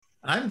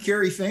I'm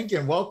Kerry Fink,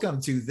 and welcome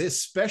to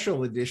this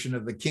special edition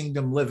of the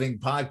Kingdom Living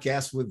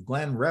Podcast with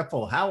Glenn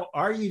Repple. How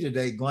are you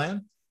today,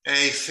 Glenn?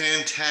 Hey,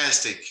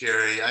 fantastic,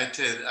 Kerry.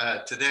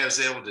 Today I was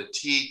able to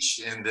teach,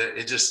 and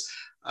it just,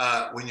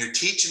 when you're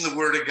teaching the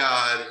Word of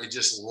God, it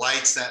just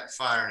lights that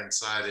fire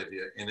inside of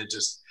you, and it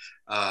just,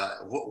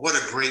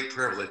 what a great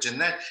privilege.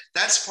 And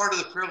that's part of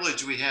the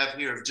privilege we have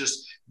here of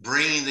just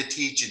bringing the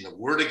teaching. The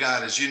Word of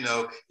God, as you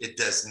know, it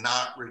does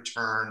not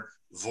return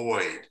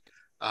void.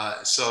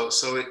 So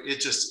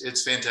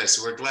it's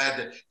fantastic. We're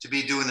glad to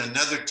be doing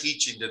another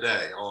teaching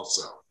today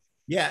also.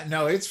 Yeah,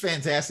 no, it's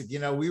fantastic.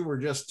 We were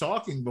just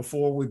talking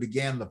before we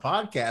began the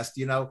podcast,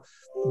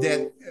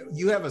 that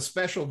you have a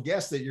special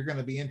guest that you're going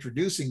to be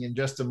introducing in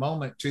just a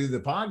moment to the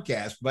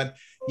podcast. But,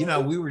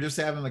 we were just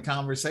having the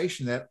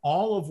conversation that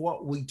all of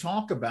what we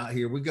talk about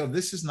here, we go,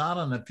 this is not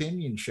an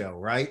opinion show,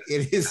 right?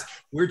 It is,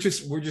 we're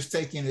just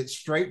taking it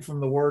straight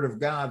from the Word of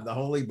God, the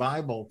Holy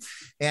Bible.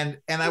 And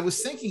I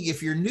was thinking,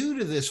 if you're new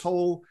to this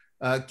whole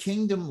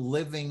Kingdom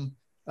Living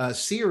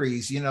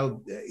series,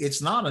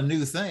 it's not a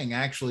new thing.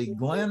 Actually,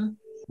 Glenn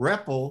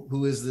Repple,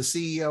 who is the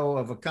CEO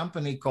of a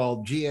company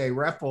called G.A.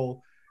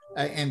 Repple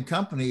and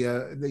Company,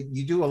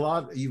 you do a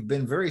lot. You've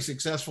been very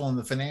successful in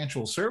the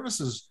financial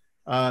services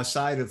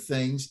side of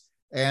things,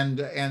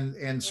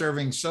 and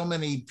serving so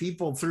many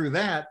people through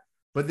that.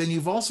 But then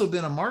you've also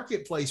been a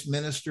marketplace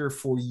minister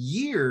for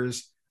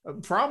years,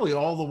 probably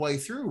all the way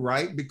through,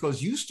 right?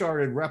 Because you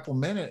started Repple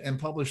Minute and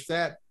published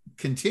that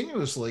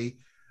continuously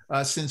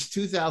since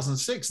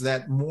 2006,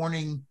 that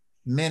morning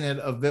minute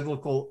of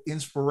biblical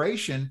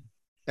inspiration.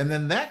 And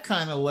then that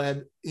kind of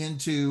led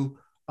into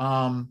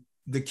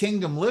the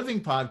Kingdom Living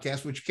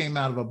podcast, which came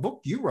out of a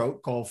book you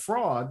wrote called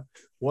Fraud,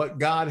 What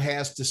God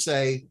Has to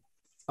Say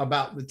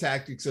About the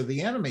Tactics of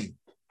the Enemy.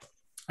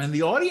 And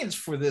the audience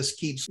for this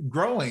keeps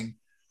growing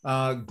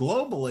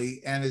globally,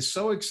 and is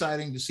so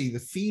exciting to see the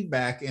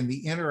feedback and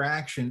the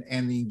interaction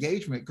and the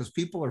engagement, because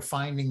people are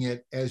finding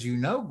it, as you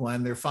know,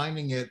 Glenn, they're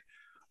finding it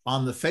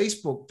on the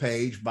Facebook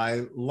page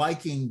by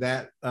liking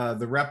that,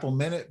 the Repple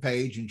Minute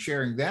page and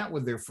sharing that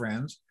with their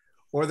friends,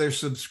 or they're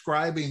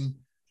subscribing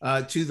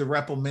to the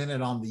Repple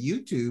Minute on the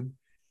YouTube.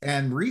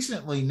 And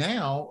recently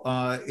now,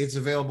 it's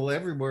available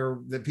everywhere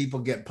that people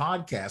get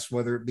podcasts,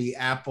 whether it be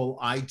Apple,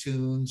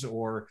 iTunes,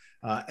 or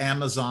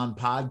Amazon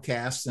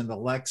Podcasts and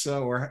Alexa,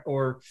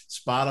 or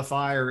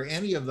Spotify, or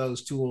any of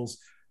those tools.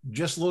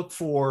 Just look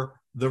for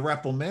the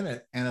Repple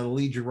Minute, and it'll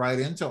lead you right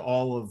into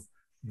all of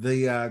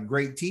the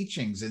great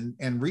teachings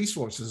and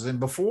resources.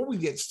 And before we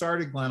get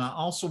started, Glenn, I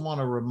also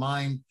want to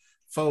remind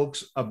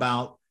folks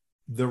about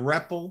the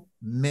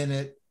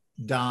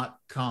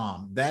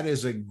ReppleMinute.com. That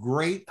is a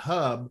great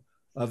hub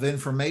of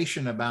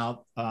information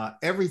about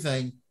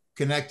everything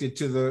connected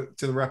to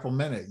the Repple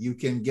Minute. You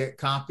can get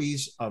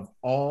copies of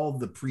all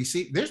the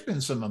there's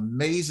been some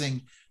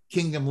amazing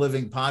Kingdom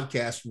Living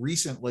podcasts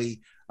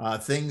recently,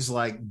 things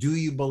like Do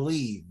You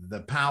Believe?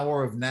 The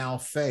Power of Now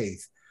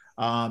Faith,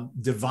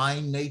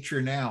 Divine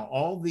Nature Now.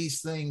 All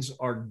these things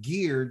are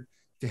geared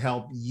to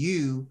help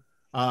you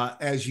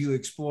as you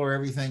explore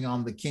everything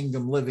on the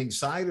Kingdom Living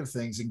side of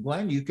things. And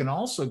Glenn, you can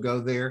also go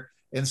there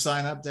and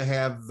sign up to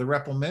have the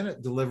Repple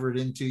Minute delivered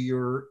into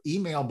your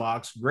email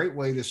box. Great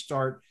way to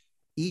start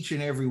each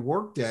and every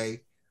workday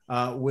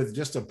with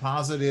just a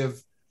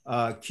positive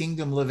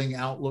Kingdom Living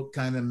outlook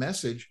kind of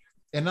message.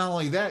 And not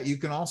only that, you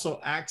can also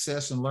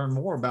access and learn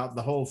more about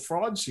the whole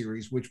Fraud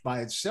series, which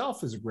by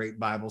itself is a great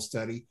Bible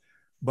study.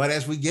 But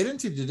as we get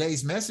into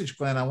today's message,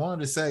 Glenn, I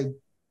wanted to say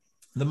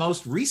the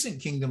most recent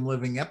Kingdom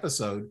Living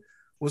episode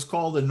was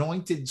called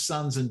Anointed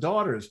Sons and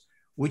Daughters,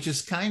 which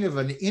is kind of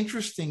an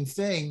interesting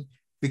thing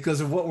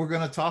because of what we're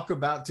going to talk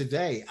about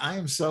today. I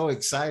am so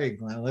excited,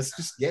 Glenn. Let's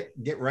just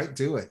get right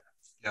to it.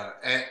 Yeah,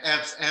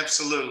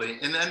 absolutely.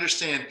 And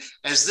understand,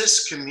 as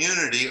this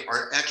community,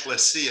 or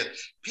ecclesia,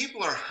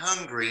 people are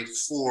hungry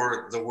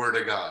for the Word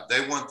of God.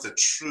 They want the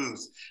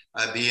truth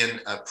being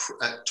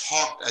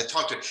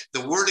talked to.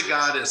 The Word of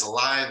God is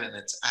alive and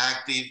it's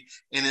active,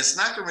 and it's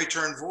not going to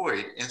return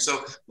void. And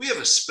so we have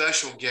a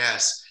special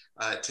guest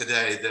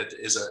today that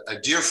is a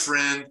dear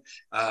friend.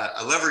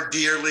 I love her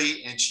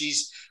dearly, and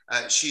she's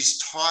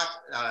taught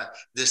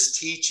this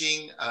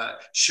teaching,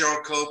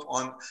 Cheryl Cope,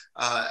 on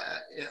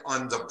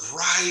the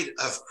Bride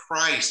of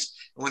Christ.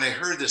 When I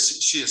heard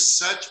this, she is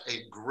such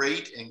a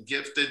great and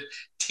gifted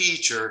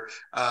teacher.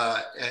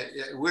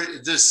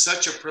 This is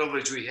such a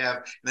privilege we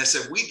have. And I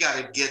said, we got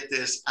to get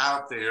this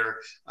out there,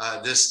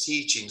 this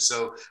teaching.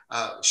 So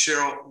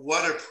Cheryl,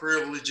 what a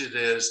privilege it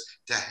is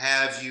to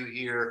have you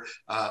here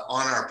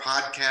on our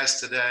podcast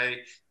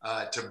today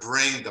to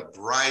bring the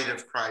Bride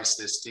of Christ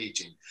this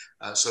teaching.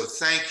 So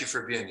thank you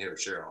for being here,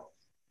 Cheryl.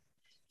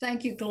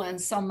 Thank you, Glenn,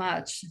 so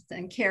much.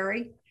 And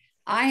Kerry,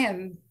 I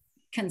am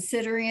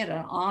considering it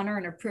an honor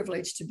and a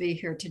privilege to be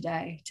here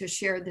today to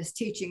share this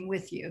teaching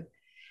with you.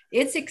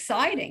 It's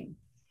exciting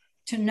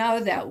to know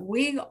that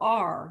we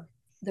are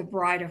the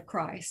bride of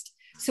Christ.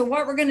 So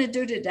what we're going to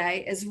do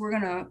today is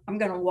I'm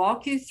going to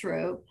walk you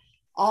through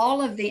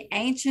all of the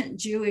ancient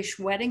Jewish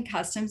wedding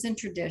customs and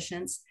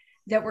traditions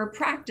that were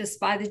practiced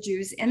by the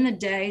Jews in the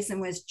days in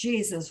which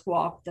Jesus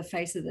walked the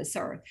face of this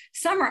earth.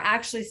 Some are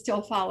actually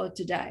still followed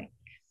today.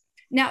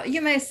 Now,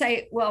 you may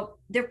say, well,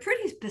 they're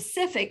pretty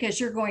specific as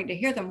you're going to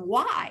hear them.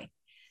 Why?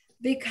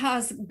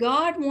 Because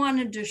God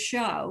wanted to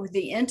show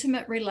the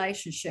intimate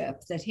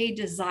relationship that he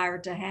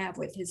desired to have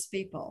with his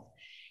people.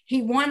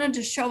 He wanted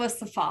to show us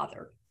the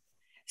Father.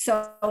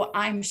 So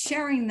I'm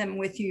sharing them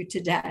with you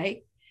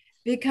today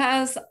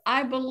because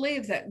I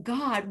believe that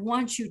God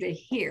wants you to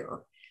hear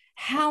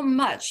how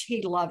much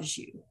he loves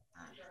you.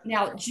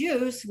 Now,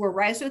 Jews were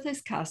raised with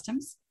his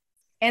customs,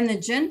 and the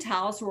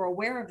Gentiles were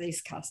aware of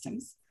these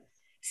customs.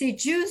 See,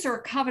 Jews are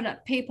a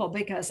covenant people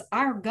because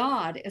our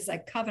God is a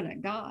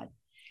covenant God,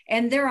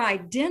 and their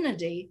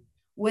identity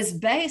was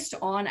based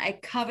on a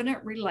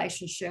covenant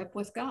relationship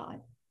with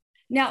God.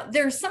 Now,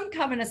 there are some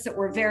covenants that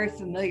we're very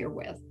familiar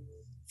with.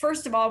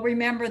 First of all,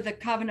 remember the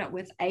covenant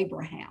with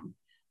Abraham.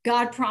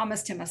 God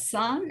promised him a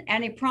son,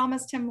 and he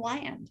promised him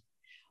land.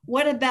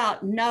 What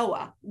about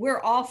Noah? We're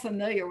all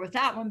familiar with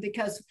that one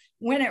because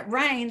when it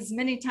rains,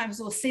 many times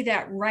we'll see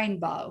that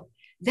rainbow.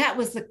 That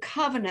was the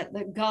covenant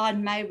that God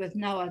made with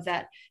Noah,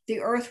 that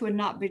the earth would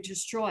not be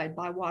destroyed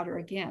by water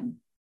again.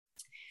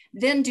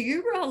 Then do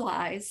you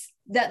realize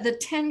that the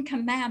 10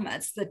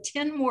 commandments, the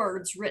 10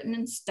 words written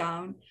in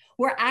stone,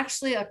 were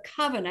actually a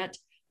covenant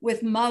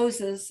with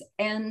Moses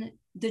and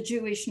the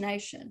Jewish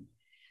nation?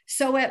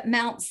 So at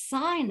Mount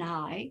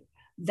Sinai,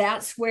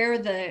 that's where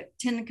the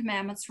 10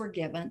 commandments were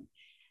given.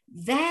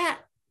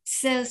 That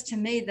says to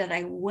me that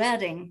a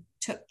wedding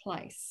took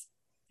place.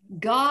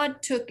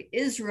 God took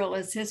Israel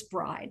as his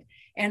bride.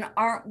 And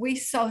aren't we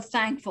so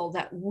thankful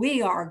that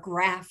we are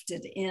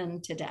grafted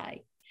in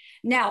today?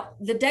 Now,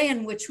 the day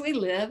in which we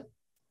live,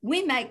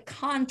 we make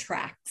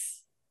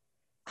contracts,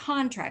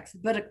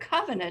 but a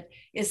covenant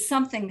is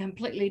something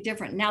completely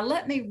different. Now,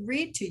 let me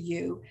read to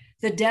you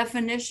the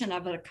definition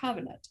of a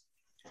covenant.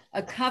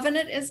 A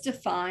covenant is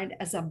defined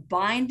as a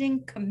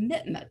binding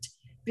commitment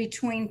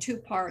between two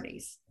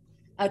parties.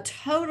 A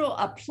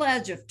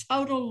pledge of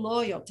total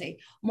loyalty,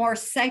 more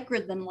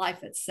sacred than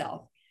life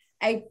itself,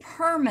 a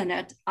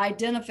permanent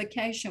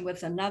identification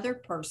with another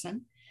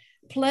person,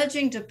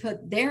 pledging to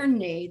put their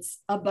needs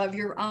above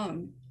your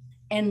own,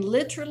 and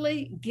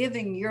literally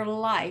giving your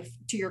life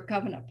to your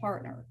covenant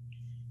partner.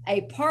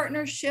 A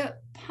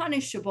partnership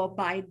punishable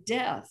by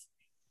death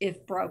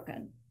if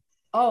broken.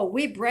 Oh,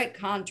 we break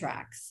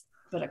contracts,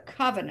 but a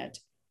covenant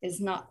is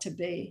not to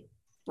be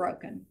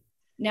broken.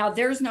 Now,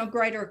 there's no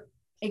greater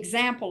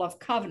example of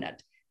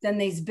covenant than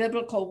these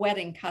biblical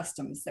wedding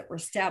customs that were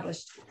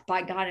established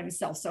by God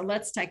himself. So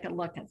let's take a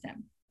look at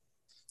them.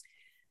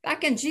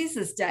 Back in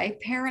Jesus' day,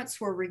 parents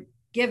were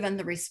given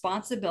the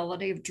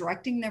responsibility of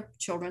directing their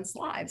children's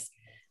lives,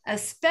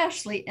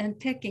 especially in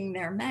picking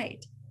their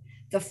mate.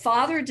 The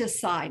father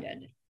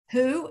decided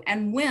who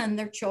and when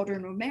their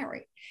children would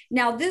marry.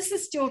 Now, this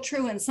is still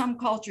true in some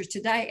cultures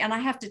today, and I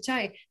have to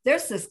tell you, their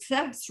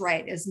success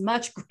rate is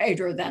much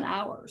greater than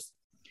ours.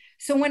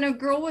 So when a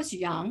girl was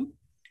young,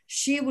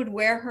 she would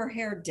wear her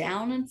hair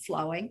down and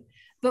flowing,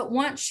 but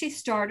once she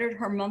started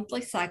her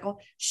monthly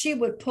cycle, she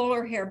would pull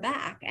her hair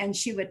back and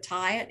she would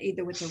tie it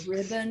either with a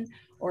ribbon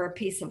or a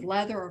piece of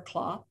leather or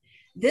cloth.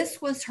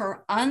 This was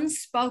her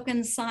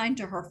unspoken sign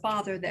to her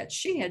father that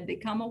she had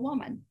become a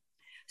woman.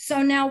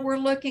 So now we're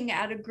looking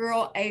at a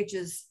girl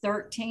ages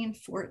 13,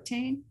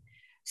 14.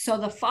 So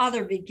the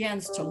father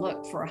begins to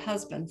look for a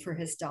husband for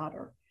his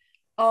daughter.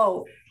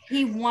 Oh,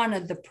 he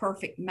wanted the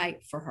perfect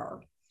mate for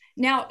her.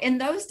 Now, in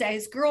those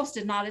days, girls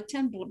did not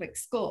attend public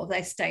school.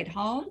 They stayed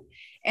home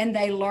and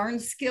they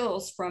learned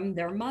skills from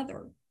their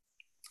mother.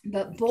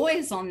 But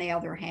boys, on the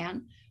other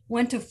hand,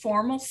 went to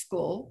formal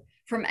school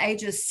from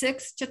ages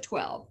 6 to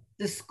 12.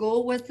 The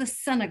school was the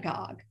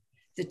synagogue.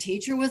 The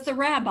teacher was the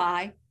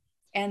rabbi,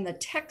 and the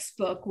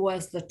textbook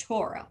was the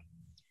Torah.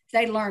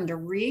 They learned to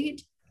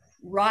read,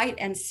 write,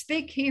 and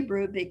speak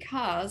Hebrew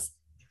because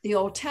the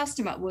Old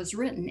Testament was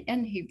written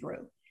in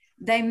Hebrew.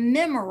 They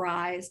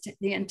memorized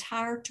the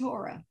entire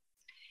Torah.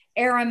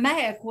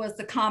 Aramaic was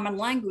the common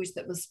language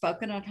that was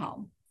spoken at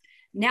home.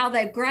 Now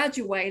they've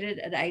graduated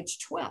at age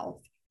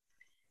 12.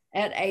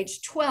 At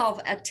age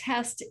 12, a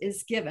test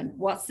is given.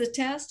 What's the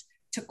test?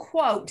 To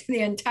quote the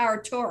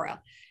entire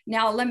Torah.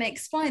 Now, let me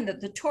explain that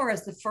the Torah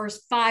is the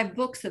first 5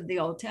 books of the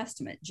Old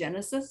Testament: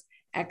 Genesis,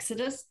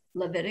 Exodus,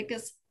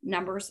 Leviticus,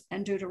 Numbers,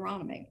 and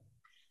Deuteronomy.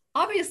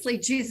 Obviously,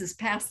 Jesus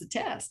passed the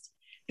test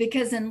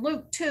because in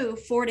Luke 2,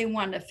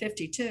 41 to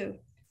 52,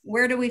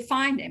 where do we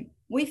find him?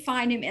 We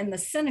find him in the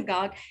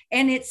synagogue,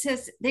 and it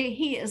says that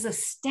he is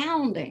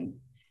astounding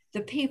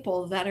the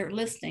people that are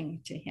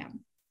listening to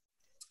him.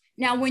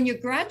 Now, when you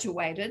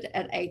graduated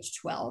at age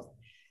 12,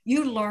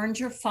 you learned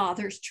your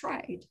father's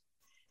trade.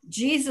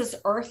 Jesus'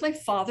 earthly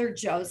father,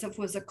 Joseph,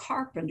 was a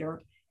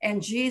carpenter,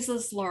 and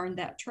Jesus learned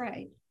that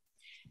trade.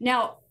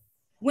 Now,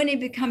 when he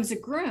becomes a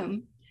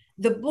groom,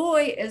 the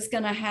boy is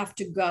going to have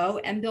to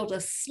go and build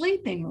a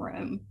sleeping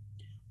room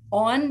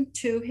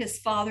onto his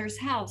father's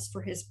house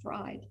for his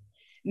bride.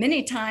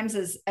 Many times,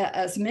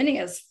 as many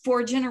as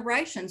 4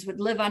 generations would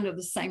live under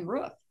the same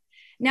roof.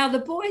 Now, the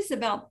boy's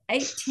about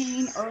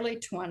 18, early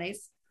 20s,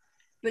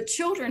 but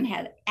children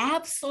had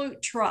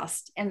absolute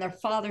trust in their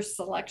father's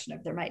selection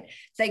of their mate.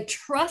 They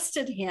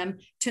trusted him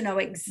to know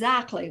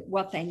exactly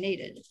what they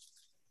needed.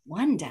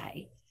 One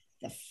day,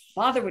 the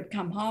father would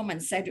come home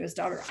and say to his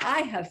daughter,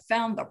 I have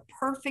found the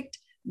perfect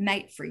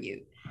mate for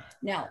you.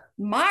 Now,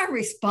 my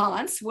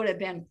response would have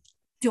been,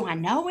 do I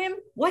know him?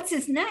 What's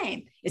his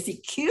name? Is he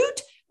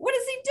cute? What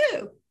does he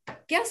do?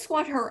 Guess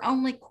what her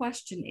only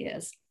question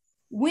is?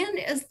 When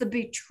is the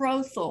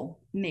betrothal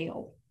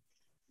meal?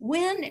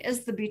 When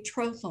is the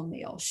betrothal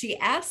meal? She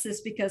asked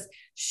this because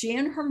she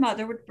and her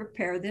mother would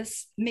prepare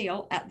this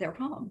meal at their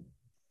home.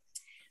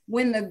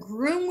 When the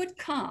groom would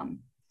come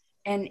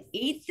and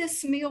eat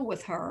this meal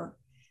with her,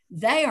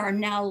 they are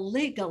now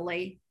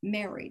legally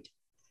married.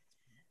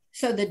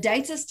 So the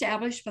date's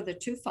established for the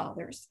two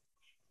fathers.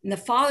 And the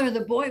father of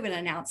the boy would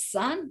announce,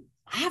 son,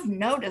 I've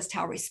noticed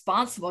how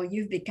responsible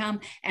you've become,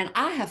 and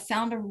I have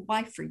found a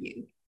wife for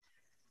you.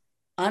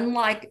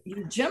 Unlike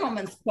your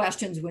gentleman's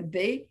questions would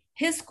be,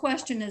 his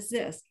question is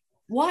this: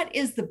 what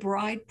is the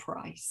bride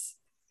price?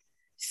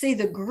 See,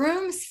 the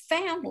groom's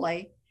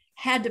family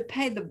had to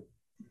pay the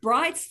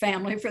bride's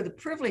family for the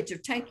privilege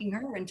of taking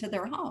her into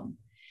their home.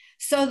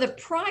 So the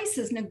price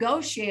is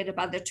negotiated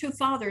by the two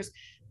fathers,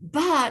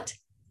 but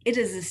it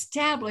is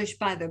established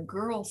by the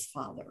girl's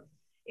father.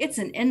 It's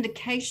an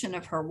indication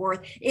of her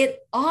worth. It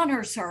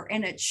honors her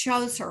and it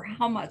shows her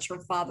how much her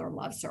father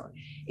loves her.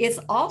 It's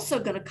also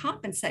going to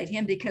compensate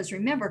him because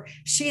remember,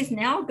 she's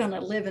now going to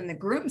live in the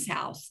groom's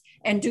house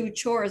and do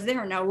chores.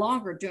 They're no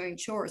longer doing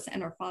chores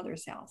in her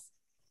father's house.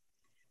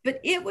 But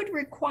it would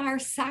require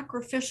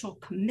sacrificial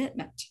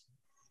commitment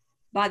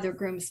by the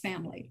groom's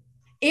family.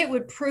 It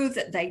would prove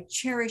that they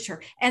cherish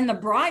her. And the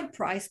bride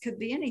price could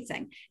be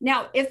anything.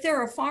 Now, if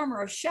they're a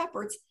farmer of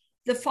shepherds,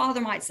 the father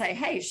might say,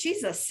 hey,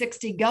 she's a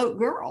 60 goat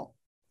girl.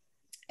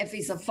 If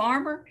he's a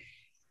farmer,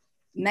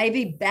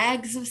 maybe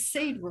bags of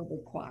seed were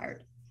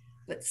required.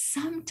 But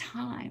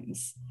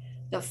sometimes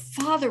the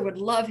father would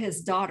love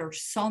his daughter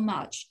so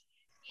much,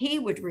 he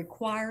would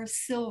require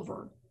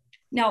silver.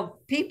 Now,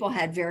 people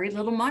had very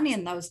little money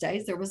in those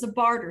days. There was a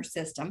barter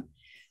system.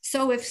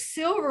 So if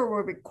silver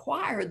were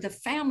required, the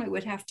family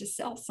would have to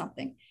sell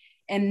something.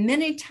 And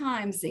many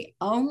times the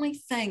only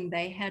thing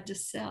they had to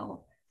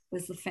sell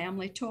was the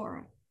family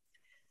Torah.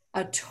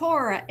 A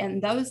Torah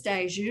in those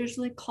days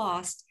usually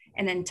cost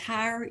an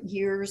entire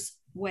year's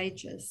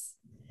wages.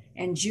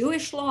 And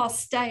Jewish law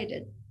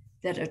stated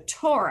that a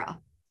Torah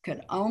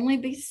could only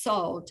be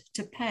sold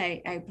to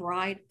pay a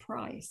bride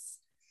price.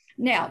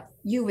 Now,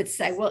 you would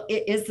say, well,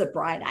 is the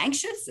bride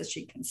anxious? Is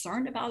she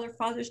concerned about her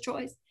father's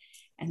choice?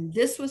 And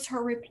this was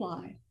her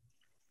reply: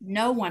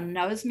 no one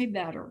knows me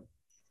better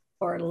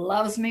or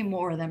loves me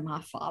more than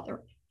my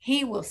father.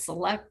 He will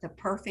select the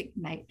perfect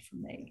mate for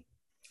me.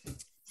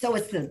 So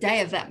it's the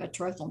day of that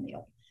betrothal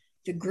meal.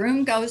 The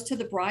groom goes to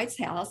the bride's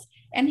house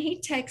and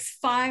he takes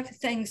 5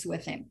 things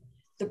with him.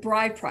 The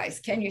bride price.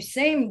 Can you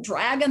see him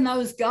dragging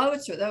those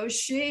goats or those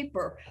sheep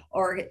or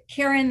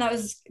carrying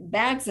those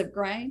bags of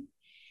grain?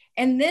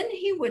 And then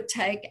he would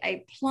take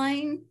a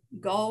plain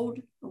gold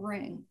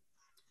ring.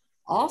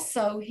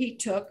 Also, he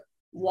took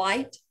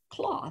white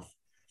cloth.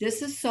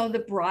 This is so the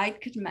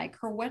bride could make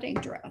her wedding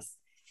dress.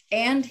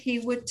 And he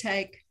would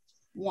take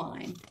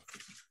wine.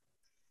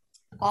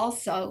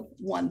 Also,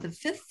 the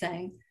 5th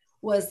thing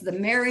was the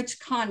marriage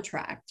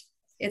contract.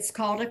 It's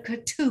called a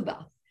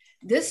ketubah.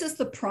 This is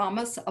the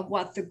promise of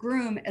what the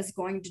groom is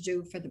going to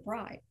do for the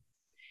bride.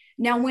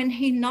 Now, when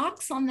he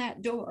knocks on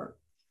that door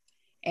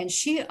and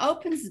she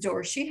opens the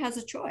door, she has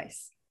a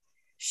choice.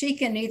 She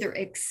can either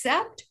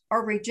accept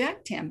or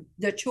reject him.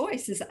 The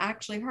choice is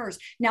actually hers.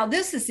 Now,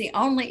 this is the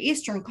only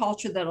Eastern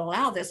culture that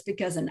allow this,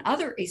 because in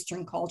other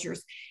Eastern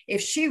cultures,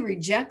 if she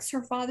rejects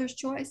her father's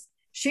choice,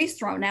 she's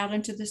thrown out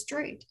into the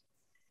street.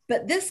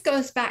 But this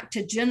goes back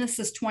to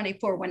Genesis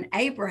 24, when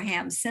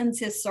Abraham sends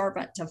his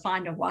servant to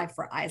find a wife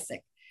for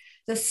Isaac.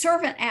 The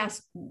servant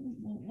asked,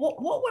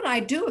 what would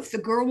I do if the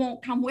girl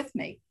won't come with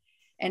me?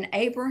 And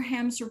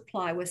Abraham's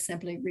reply was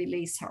simply,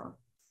 release her.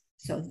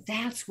 So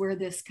that's where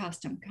this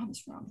custom comes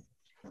from.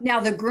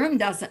 Now, the groom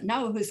doesn't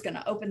know who's going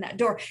to open that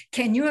door.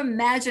 Can you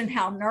imagine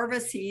how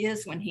nervous he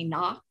is when he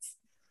knocks?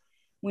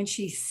 When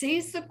she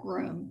sees the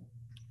groom,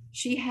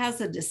 she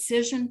has a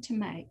decision to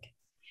make.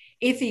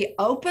 If he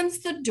opens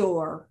the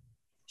door,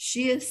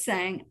 she is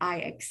saying,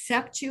 I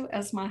accept you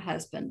as my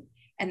husband,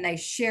 and they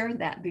share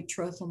that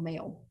betrothal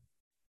meal.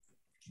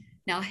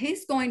 Now,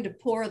 he's going to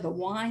pour the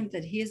wine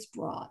that he's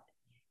brought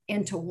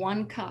into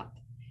one cup,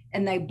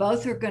 and they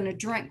both are going to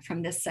drink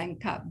from this same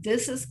cup.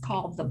 This is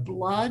called the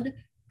blood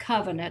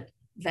covenant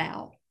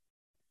vow.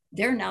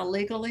 They're now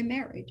legally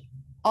married,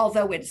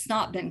 although it's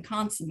not been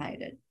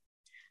consummated.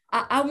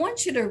 I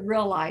want you to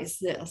realize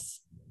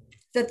this,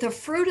 that the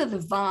fruit of the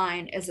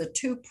vine is a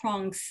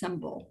 2-pronged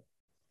symbol.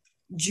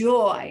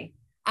 Joy.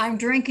 I'm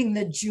drinking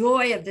the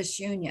joy of this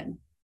union,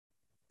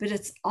 but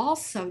it's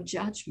also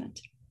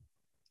judgment.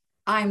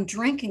 I'm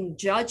drinking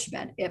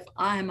judgment if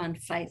I'm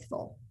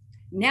unfaithful.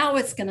 Now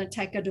it's going to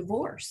take a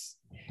divorce.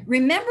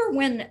 Remember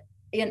when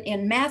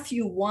in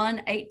Matthew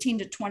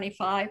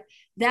 1:18-25,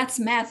 that's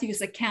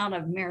Matthew's account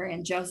of Mary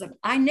and Joseph.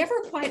 I never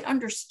quite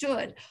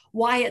understood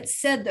why it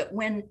said that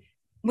when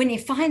he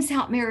finds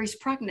out Mary's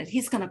pregnant,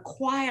 he's going to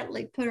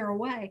quietly put her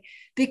away,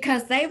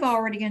 because they've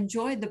already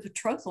enjoyed the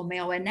betrothal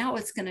meal and now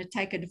it's going to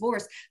take a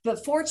divorce.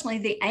 But fortunately,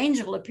 the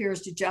angel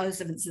appears to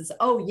Joseph and says,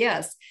 oh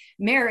yes,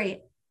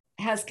 Mary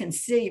has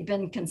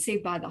been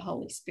conceived by the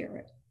Holy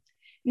Spirit.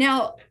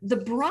 Now, the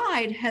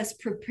bride has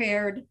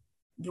prepared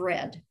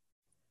bread,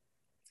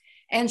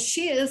 and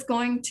she is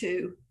going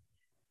to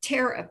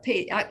tear a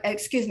piece,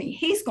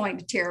 he's going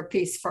to tear a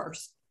piece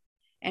first,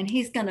 and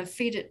he's going to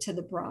feed it to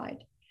the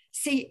bride.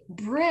 See,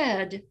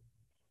 bread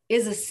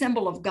is a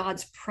symbol of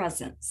God's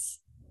presence.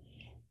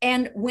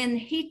 And when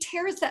he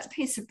tears that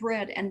piece of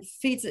bread and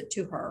feeds it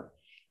to her,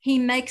 he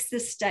makes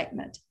this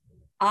statement,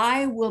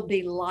 I will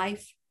be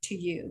life to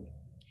you.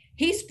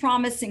 He's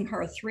promising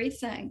her three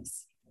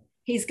things.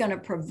 He's going to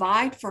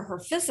provide for her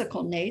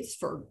physical needs,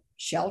 for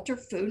shelter,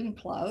 food, and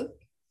clothes.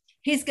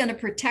 He's going to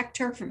protect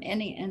her from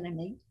any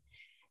enemy.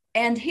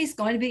 And he's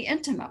going to be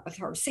intimate with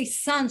her. See,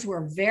 sons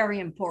were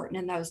very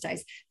important in those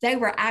days. They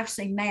were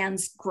actually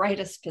man's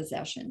greatest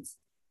possessions.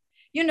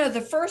 You know, the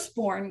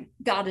firstborn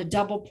got a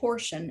double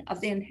portion of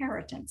the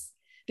inheritance,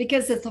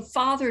 because if the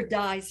father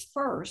dies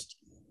first,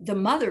 the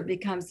mother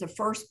becomes the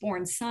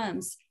firstborn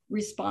son's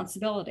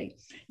responsibility.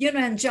 You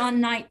know, in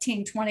John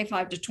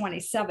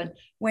 19:25-27,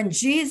 when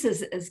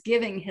Jesus is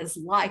giving his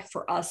life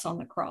for us on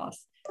the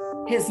cross,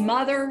 his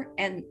mother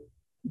and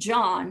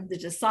John, the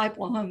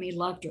disciple whom he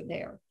loved, are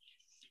there.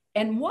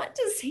 And what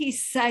does he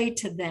say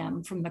to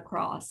them from the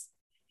cross?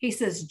 He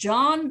says,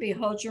 John,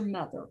 behold your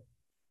mother.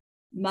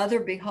 Mother,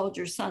 behold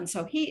your son.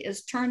 So he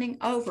is turning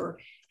over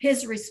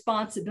his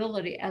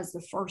responsibility as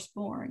the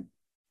firstborn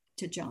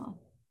to John.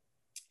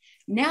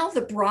 Now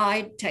the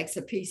bride takes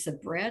a piece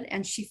of bread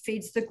and she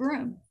feeds the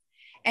groom.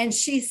 And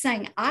she's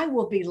saying, I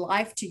will be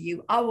life to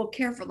you. I will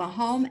care for the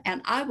home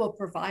and I will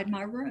provide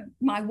my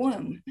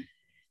womb.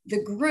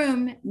 The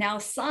groom now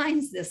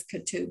signs this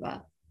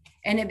ketubah,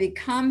 and it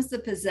becomes the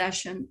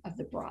possession of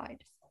the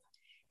bride.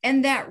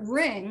 And that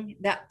ring,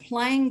 that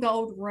plain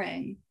gold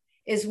ring,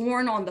 is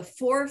worn on the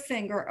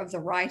forefinger of the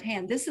right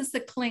hand. This is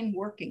the clean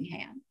working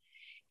hand.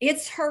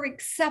 It's her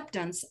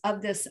acceptance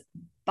of this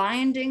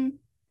binding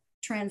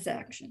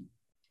transaction.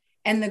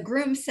 And the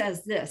groom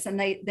says this, and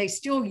they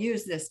still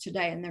use this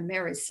today in their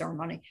marriage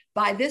ceremony.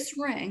 By this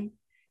ring,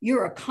 you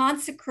are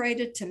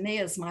consecrated to me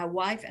as my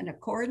wife in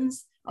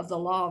accordance of the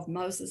law of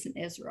Moses and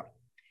Israel.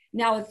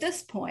 Now, at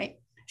this point,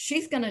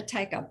 she's going to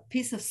take a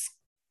piece of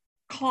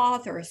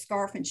cloth or a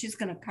scarf and she's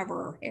going to cover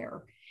her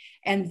hair.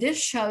 And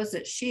this shows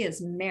that she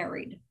is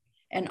married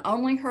and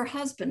only her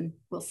husband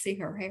will see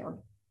her hair.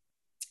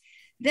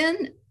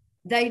 Then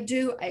they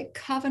do a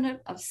covenant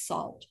of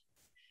salt.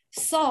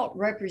 Salt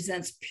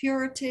represents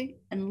purity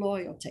and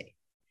loyalty.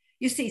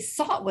 You see,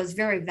 salt was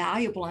very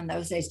valuable in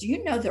those days. Do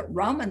you know that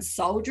Roman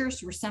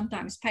soldiers were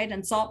sometimes paid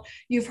in salt?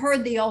 You've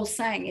heard the old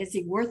saying, is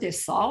he worth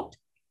his salt?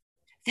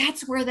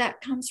 That's where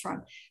that comes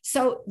from.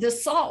 So the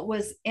salt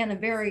was in a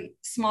very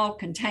small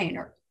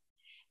container,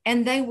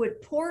 and they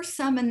would pour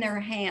some in their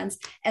hands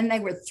and they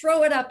would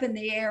throw it up in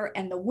the air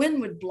and the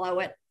wind would blow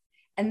it.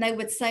 And they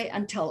would say,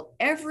 until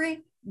every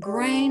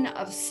grain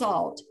of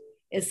salt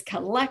is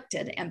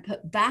collected and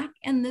put back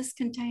in this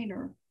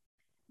container,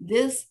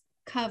 this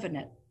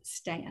covenant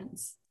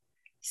stands.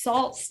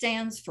 Salt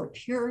stands for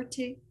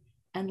purity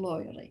and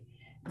loyalty.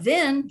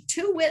 Then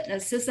two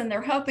witnesses, and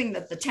they're hoping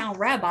that the town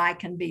rabbi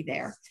can be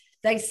there.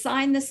 They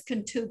sign this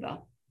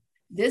ketubah.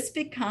 This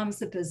becomes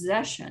the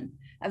possession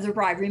of the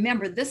bride.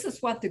 Remember, this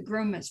is what the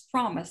groom has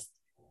promised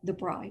the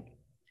bride.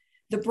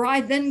 The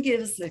bride then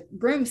gives the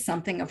groom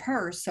something of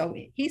hers, so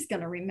he's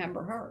going to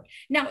remember her.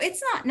 Now,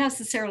 it's not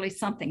necessarily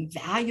something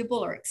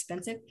valuable or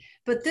expensive,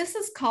 but this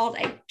is called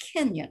a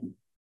kinyan.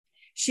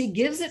 She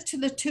gives it to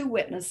the two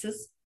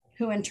witnesses,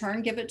 who in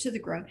turn give it to the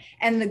groom,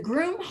 and the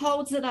groom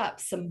holds it up,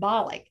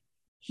 symbolic.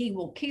 He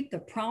will keep the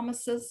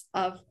promises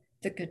of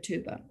the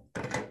ketubah.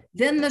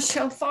 Then the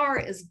shofar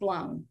is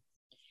blown,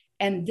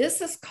 and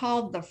this is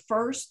called the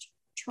first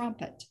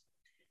trumpet.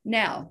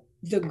 Now,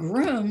 the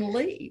groom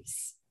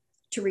leaves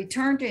to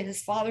return to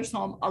his father's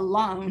home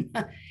alone,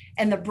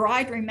 and the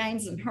bride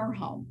remains in her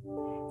home.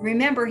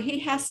 Remember, he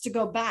has to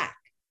go back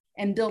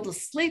and build a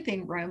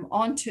sleeping room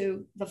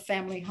onto the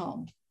family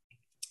home.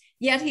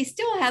 Yet he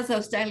still has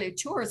those daily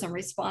chores and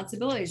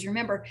responsibilities.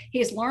 Remember,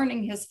 he's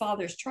learning his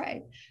father's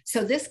trade.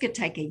 So this could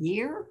take a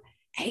year,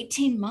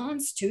 18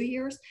 months, 2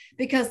 years,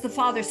 because the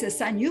father says,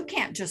 son, you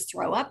can't just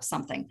throw up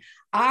something.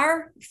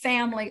 Our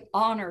family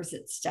honors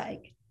at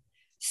stake.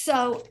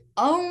 So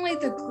only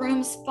the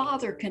groom's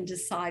father can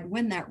decide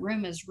when that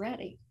room is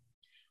ready.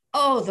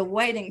 Oh, the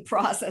waiting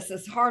process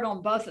is hard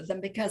on both of them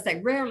because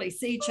they rarely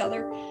see each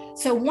other.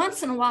 So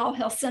once in a while,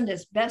 he'll send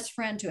his best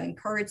friend to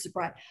encourage the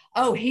bride.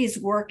 Oh, he's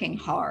working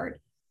hard,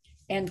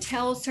 and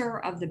tells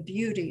her of the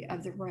beauty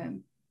of the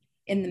room.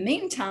 In the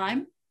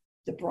meantime,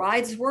 the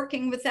bride's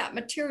working with that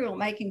material,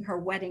 making her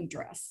wedding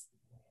dress.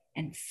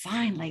 And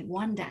finally,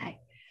 one day,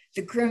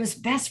 The groom's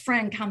best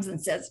friend comes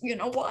and says, you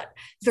know what?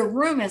 The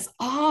room is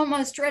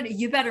almost ready.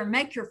 You better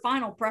make your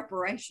final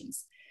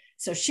preparations.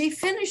 So she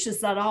finishes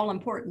that all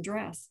important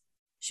dress.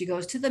 She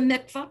goes to the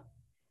mikveh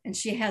and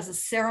she has a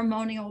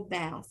ceremonial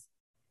bath.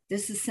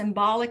 This is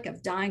symbolic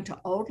of dying to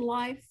old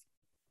life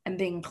and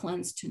being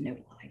cleansed to new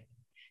life.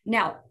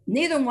 Now,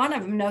 neither one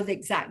of them know the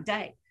exact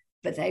date,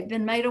 but they've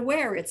been made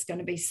aware it's going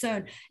to be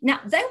soon. Now,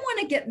 they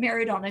want to get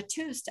married on a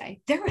Tuesday.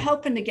 They're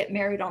hoping to get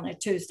married on a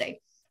Tuesday.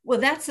 Well,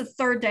 that's the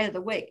third day of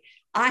the week.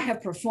 I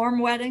have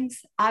performed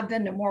weddings. I've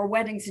been to more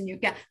weddings than you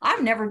get.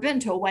 I've never been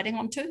to a wedding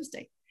on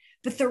Tuesday.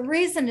 But the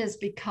reason is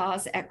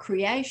because at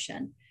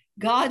creation,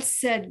 God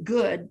said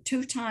good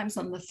 2 times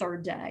on the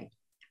third day.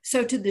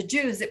 So to the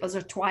Jews, it was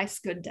a twice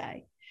good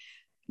day.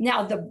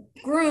 Now, the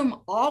groom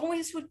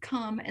always would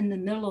come in the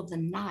middle of the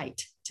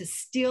night to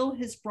steal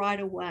his bride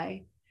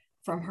away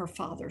from her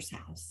father's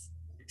house.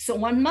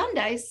 So on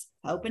Mondays,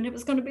 hoping it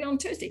was going to be on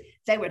Tuesday,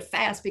 they would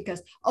fast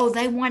because,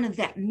 they wanted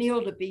that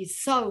meal to be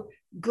so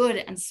good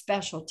and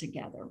special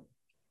together.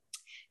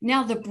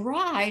 Now, the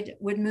bride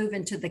would move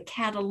into the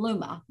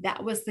kataluma.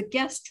 That was the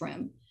guest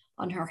room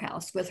on her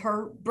house with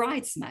her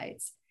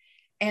bridesmaids.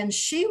 And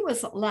she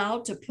was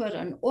allowed to put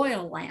an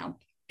oil lamp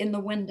in the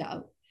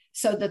window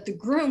so that the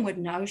groom would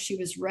know she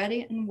was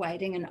ready and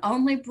waiting, and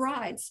only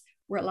brides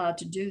were allowed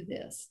to do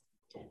this.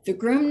 The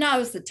groom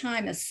knows the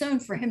time is soon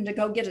for him to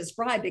go get his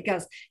bride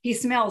because he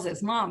smells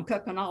his mom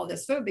cooking all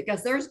this food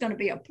because there's going to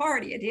be a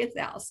party at his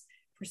house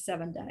for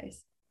 7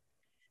 days.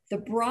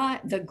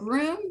 The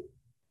groom's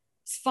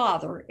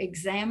father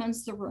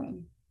examines the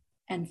room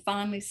and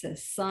finally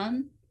says,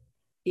 son,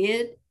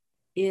 it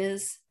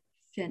is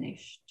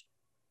finished.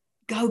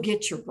 Go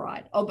get your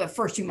bride. But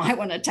first you might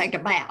want to take a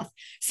bath.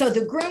 So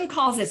the groom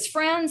calls his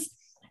friends,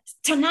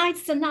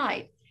 tonight's the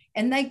night,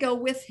 and they go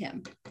with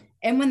him.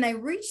 And when they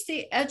reach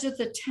the edge of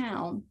the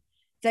town,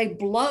 they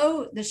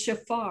blow the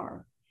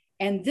shofar.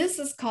 And this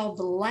is called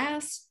the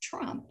last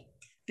trump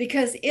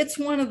because it's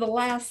one of the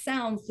last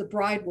sounds the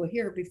bride will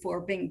hear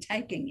before being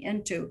taken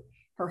into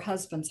her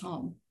husband's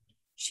home.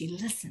 She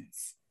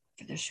listens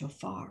for the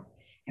shofar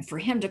and for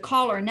him to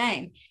call her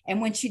name. And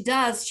when she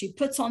does, she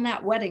puts on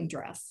that wedding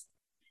dress.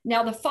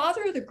 Now, the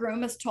father of the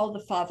groom has told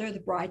the father of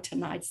the bride,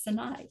 tonight's the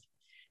night.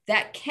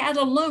 That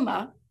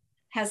kataluma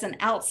has an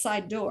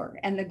outside door,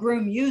 and the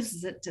groom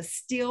uses it to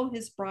steal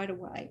his bride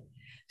away.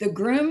 The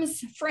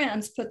groom's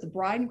friends put the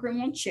bride and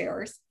groom on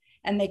chairs,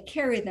 and they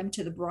carry them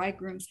to the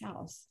bridegroom's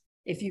house.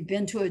 If you've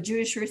been to a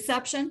Jewish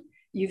reception,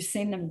 you've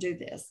seen them do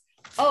this.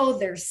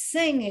 There's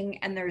singing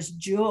and there's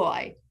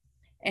joy.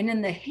 And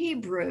in the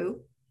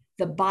Hebrew,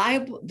 the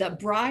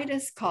bride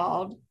is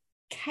called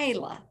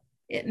Kayla.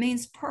 It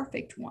means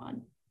perfect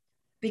one,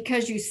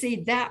 because you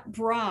see that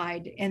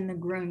bride in the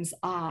groom's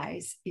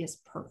eyes is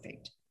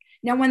perfect.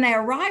 Now, when they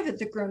arrive at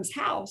the groom's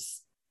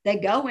house, they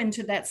go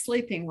into that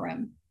sleeping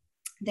room.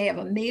 They have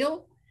a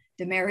meal,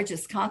 the marriage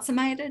is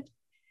consummated,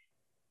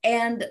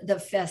 and the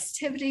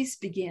festivities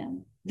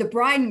begin. The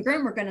bride and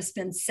groom are going to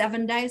spend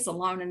 7 days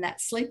alone in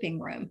that sleeping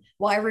room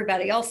while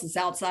everybody else is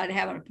outside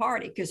having a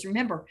party, because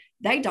remember,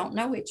 they don't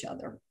know each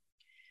other.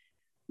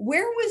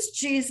 Where was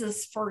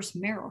Jesus' first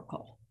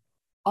miracle?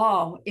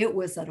 It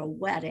was at a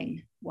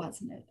wedding,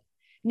 wasn't it?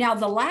 Now,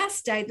 the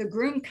last day, the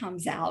groom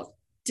comes out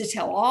to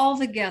tell all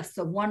the guests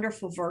the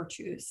wonderful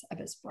virtues of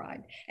his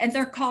bride. And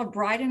they're called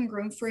bride and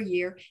groom for a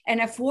year. And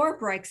if war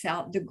breaks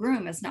out, the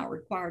groom is not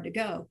required to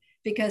go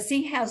because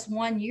he has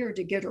 1 year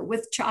to get her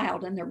with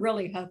child, and they're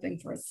really hoping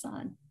for a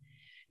son.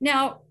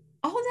 Now,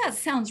 all that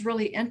sounds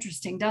really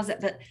interesting, does it?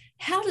 But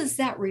how does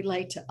that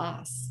relate to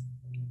us?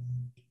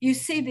 You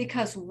see,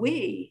 because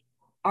we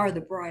are the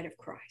bride of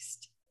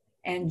Christ,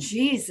 and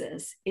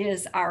Jesus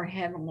is our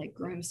heavenly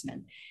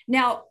groomsman.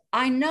 Now,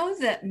 I know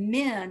that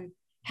men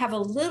have a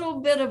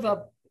little bit of an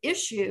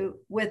issue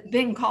with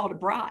being called a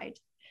bride,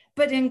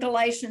 but in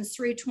Galatians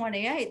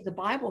 3:28, the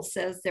Bible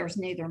says there's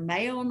neither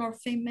male nor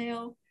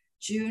female,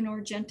 Jew nor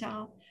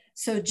Gentile.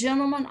 So,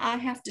 gentlemen, I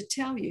have to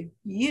tell you,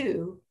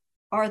 you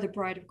are the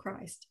bride of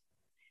Christ.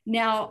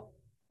 Now,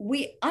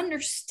 we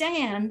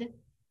understand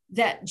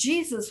that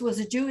Jesus was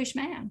a Jewish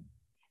man,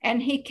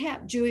 and he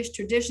kept Jewish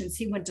traditions.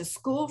 He went to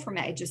school from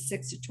ages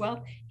 6 to 12.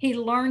 He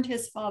learned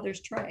his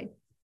father's trade.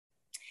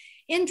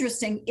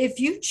 Interesting, if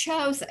you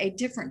chose a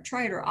different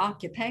trade or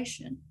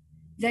occupation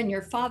than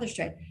your father's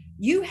trade,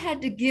 you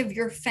had to give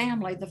your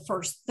family the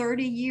first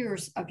 30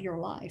 years of your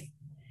life.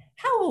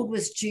 How old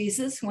was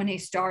Jesus when he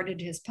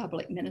started his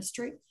public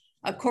ministry?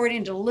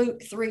 According to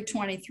Luke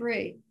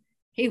 3:23,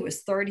 he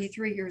was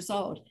 33 years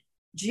old.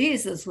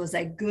 Jesus was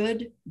a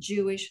good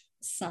Jewish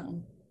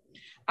son.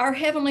 Our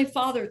Heavenly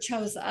Father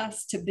chose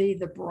us to be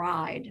the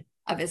bride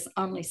of his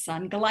only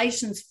son.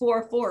 Galatians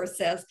 4:4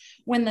 says,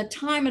 when the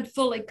time had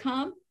fully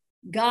come,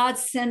 God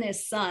sent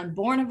his son,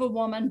 born of a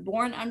woman,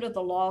 born under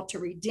the law, to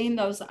redeem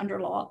those under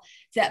law,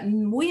 that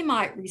we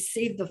might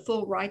receive the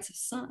full rights of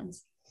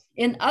sons.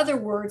 In other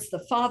words,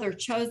 the Father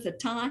chose the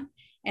time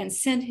and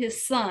sent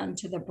his son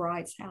to the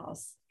bride's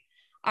house.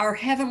 Our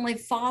Heavenly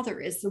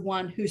Father is the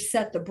one who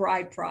set the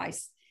bride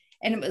price,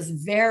 and it was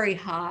very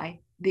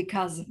high,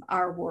 because of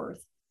our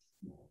worth.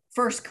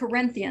 1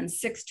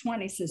 Corinthians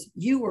 6:20 says,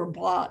 you were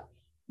bought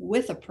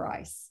with a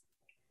price.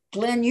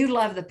 Glenn, you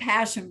love the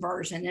Passion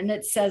Version, and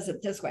it says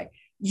it this way: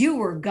 you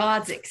were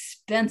God's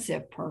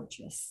expensive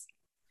purchase.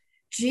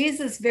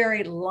 Jesus'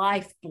 very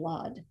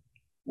lifeblood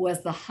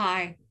was the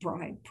high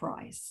bride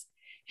price.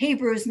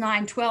 Hebrews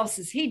 9:12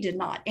 says he did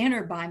not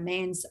enter by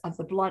means of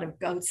the blood of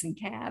goats and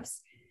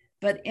calves,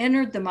 but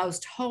entered the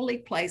most holy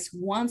place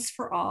once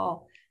for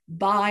all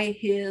by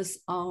his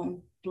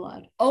own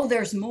blood. Oh,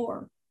 there's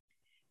more.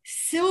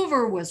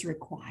 Silver was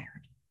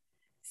required,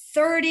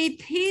 30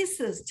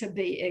 pieces to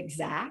be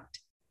exact.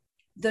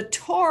 The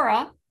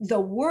Torah, the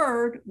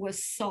word,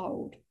 was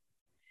sold.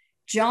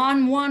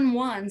 John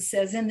 1:1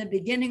 says, in the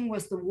beginning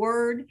was the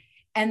word,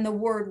 and the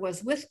word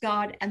was with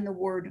God, and the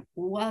word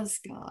was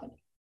God.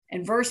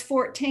 And verse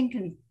 14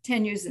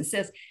 continues and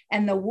says,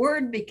 and the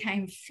word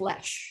became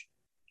flesh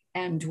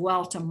and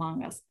dwelt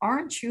among us.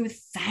 Aren't you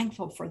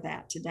thankful for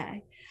that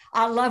today?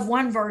 I love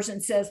one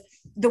version says,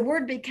 the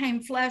word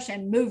became flesh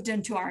and moved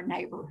into our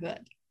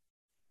neighborhood.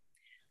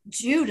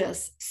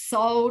 Judas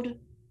sold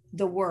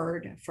the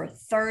word for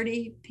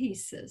 30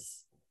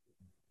 pieces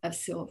of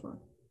silver.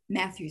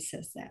 Matthew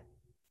says that.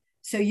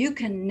 So you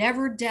can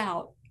never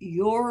doubt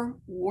your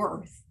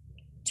worth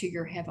to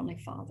your Heavenly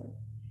Father.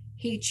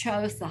 He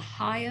chose the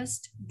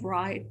highest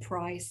bride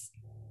price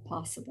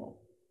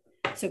possible.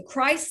 So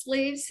Christ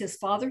leaves his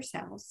Father's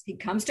house. He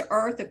comes to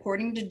earth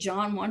according to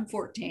John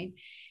 1:14,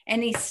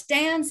 and he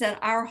stands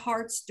at our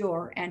heart's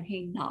door and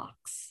he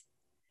knocks.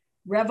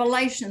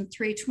 Revelation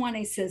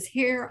 3:20 says,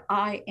 here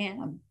I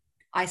am.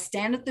 I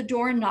stand at the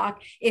door and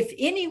knock. If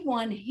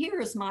anyone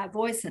hears my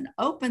voice and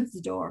opens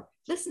the door,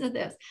 listen to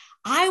this,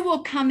 I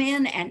will come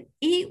in and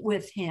eat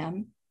with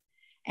him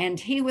and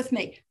he with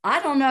me.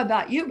 I don't know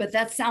about you, but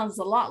that sounds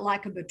a lot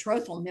like a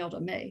betrothal meal to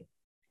me.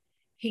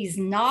 He's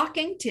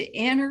knocking to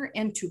enter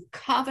into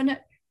covenant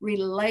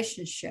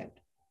relationship,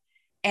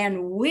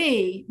 and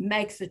we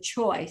make the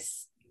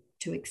choice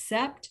to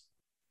accept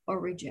or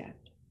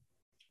reject.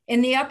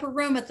 In the upper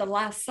room at the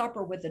Last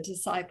Supper with the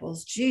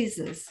disciples,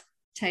 Jesus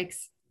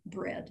takes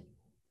bread.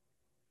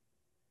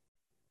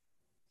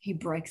 He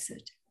breaks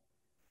it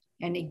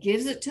and he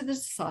gives it to the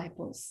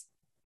disciples.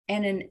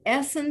 And in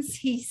essence,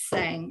 he's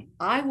saying,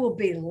 I will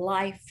be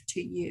life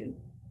to you.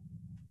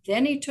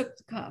 Then he took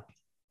the cup.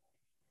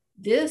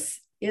 This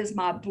is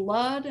my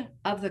blood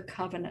of the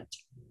covenant.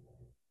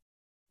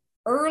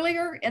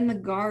 Earlier in the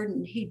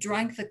garden, he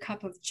drank the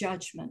cup of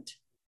judgment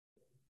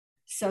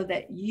so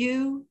that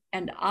you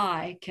and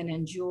I can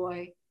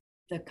enjoy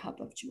the cup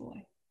of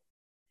joy.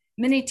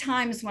 Many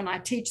times when I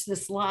teach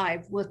this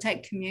live, we'll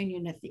take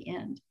communion at the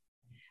end.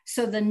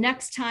 So the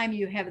next time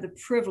you have the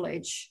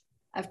privilege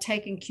of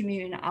taking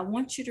communion, I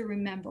want you to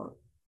remember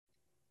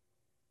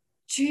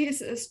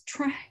Jesus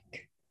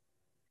drank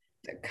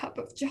the cup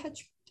of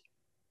judgment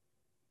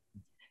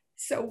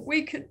so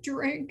we could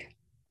drink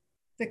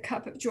the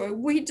cup of joy.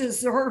 We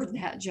deserve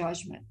that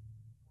judgment,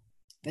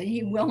 but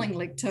he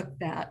willingly took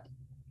that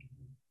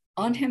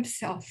on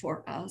himself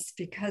for us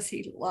because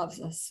he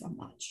loves us so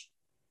much.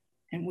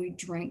 And we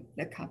drink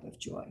the cup of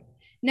joy.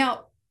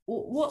 Now,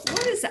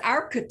 what is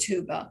our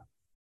ketubah?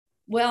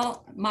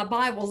 Well, my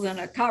Bible's in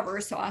a cover,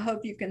 so I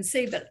hope you can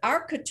see, but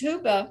our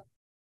ketubah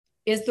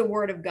is the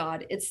word of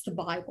God. It's the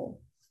Bible.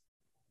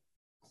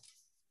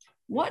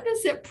 What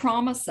does it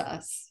promise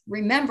us?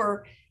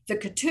 Remember, the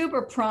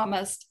ketubah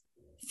promised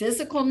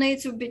physical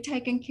needs would be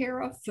taken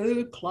care of,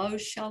 food,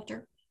 clothes,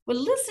 shelter. Well,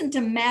 listen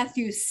to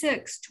Matthew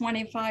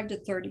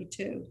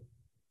 6:25-32.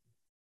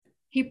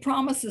 He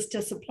promises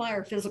to supply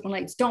our physical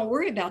needs. Don't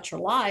worry about your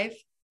life,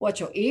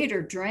 what you'll eat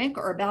or drink,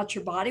 or about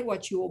your body,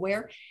 what you will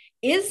wear.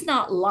 Is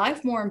not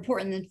life more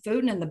important than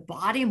food, and the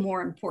body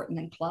more important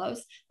than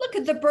clothes? Look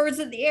at the birds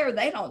of the air.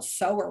 They don't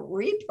sow or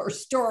reap or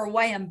store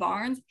away in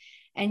barns,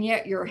 and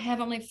yet your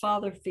heavenly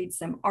Father feeds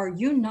them. Are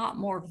you not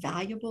more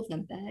valuable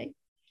than they?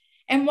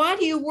 And why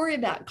do you worry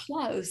about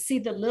clothes? See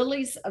the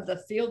lilies of the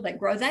field, they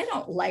grow. They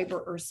don't labor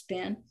or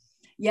spin.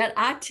 Yet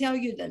I tell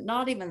you that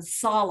not even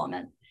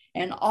Solomon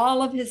in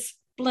all of his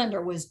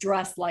splendor was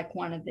dressed like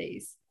one of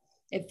these.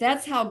 If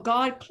that's how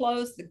God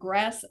clothes the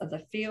grass of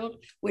the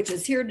field, which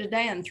is here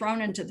today and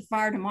thrown into the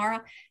fire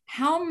tomorrow,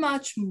 how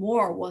much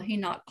more will he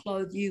not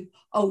clothe you,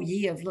 O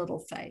ye of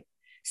little faith?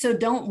 So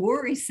don't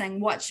worry saying,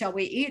 what shall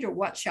we eat or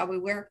what shall we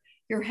wear?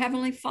 Your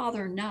heavenly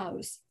Father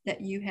knows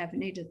that you have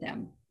need of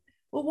them.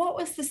 Well, what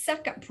was the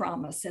second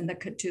promise in the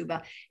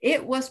ketubah?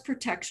 It was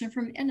protection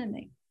from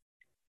enemy.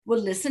 Well,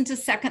 listen to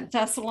 2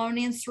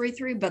 Thessalonians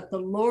 3:3, but the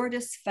Lord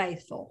is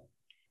faithful,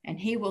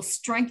 and he will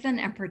strengthen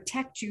and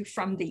protect you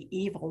from the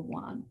evil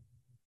one.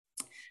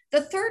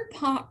 The third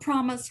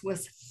promise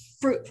was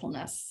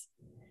fruitfulness.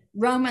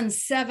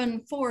 Romans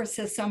 7:4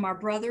 says, so my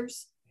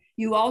brothers,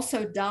 you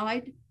also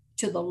died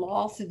to the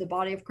law through the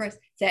body of Christ,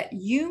 that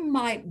you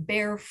might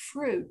bear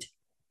fruit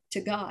to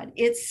God.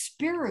 It's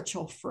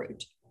spiritual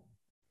fruit.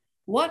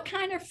 What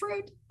kind of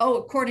fruit? Oh,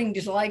 according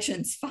to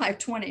Galatians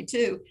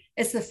 5:22,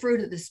 it's the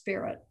fruit of the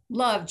Spirit.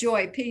 Love,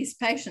 joy, peace,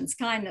 patience,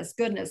 kindness,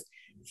 goodness,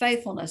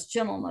 faithfulness,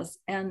 gentleness,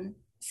 and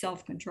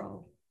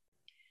self-control.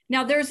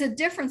 Now, there's a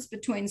difference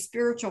between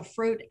spiritual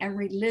fruit and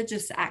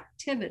religious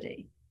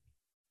activity.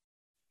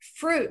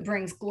 Fruit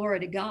brings glory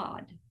to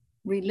God.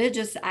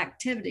 Religious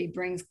activity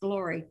brings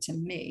glory to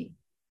me.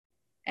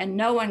 And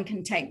no one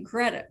can take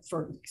credit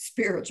for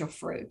spiritual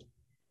fruit.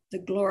 The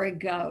glory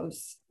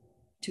goes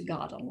to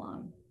God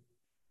alone.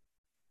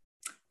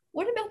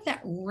 What about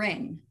that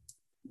ring?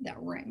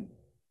 That ring.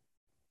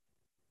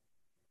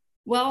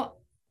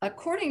 Well,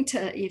 according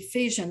to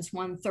Ephesians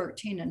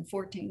 1:13 and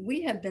 14,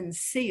 we have been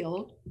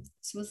sealed,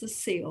 this was a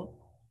seal,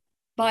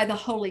 by the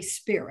Holy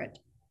Spirit,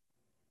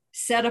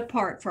 set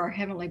apart for our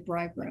heavenly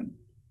bridegroom.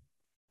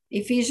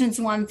 Ephesians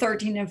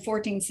 1:13 and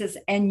 14 says,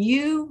 and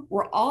you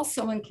were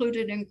also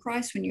included in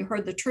Christ when you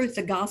heard the truth,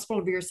 the gospel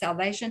of your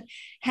salvation.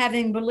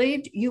 Having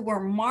believed, you were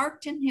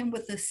marked in him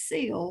with a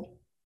seal,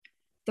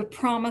 the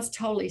promised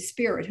Holy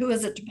Spirit, who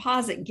is a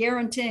deposit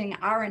guaranteeing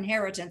our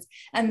inheritance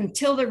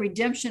until the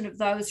redemption of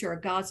those who are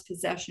God's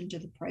possession to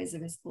the praise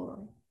of his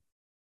glory.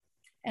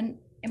 And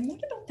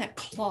what about that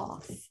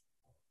cloth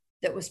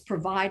that was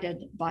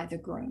provided by the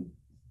groom?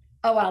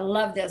 Oh, I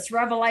love this.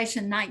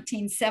 Revelation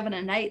 19:7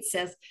 and 8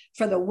 says,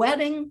 for the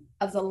wedding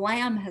of the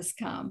Lamb has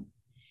come,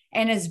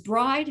 and his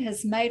bride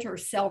has made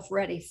herself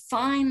ready.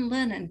 Fine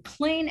linen,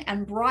 clean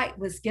and bright,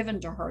 was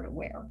given to her to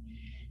wear.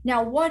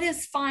 Now, what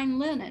is fine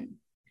linen?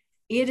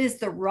 It is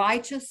the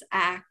righteous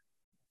act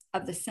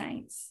of the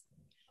saints.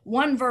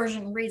 One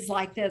version reads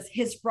like this: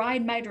 his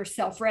bride made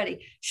herself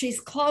ready. She's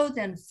clothed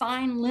in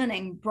fine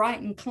linen, bright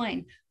and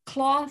clean,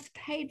 cloth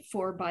paid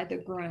for by the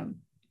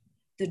groom,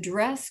 the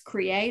dress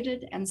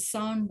created and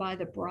sewn by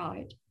the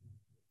bride.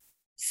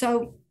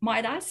 So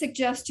might I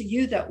suggest to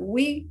you that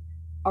we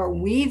are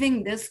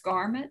weaving this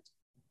garment,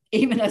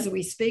 even as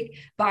we speak,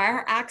 by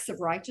our acts of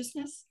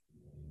righteousness?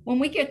 When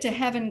we get to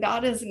heaven,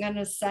 God isn't going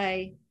to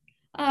say,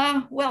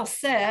 well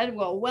said,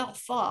 well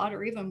thought,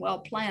 or even well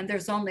planned.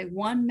 There's only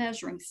one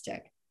measuring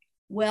stick.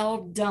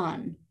 Well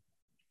done,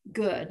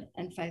 good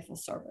and faithful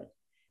servant.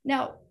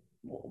 Now,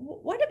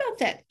 what about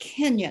that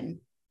Kenyan,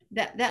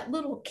 that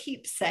little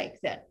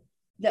keepsake that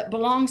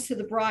belongs to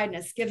the bride and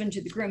is given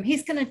to the groom?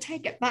 He's going to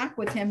take it back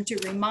with him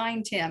to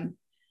remind him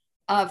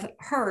of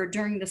her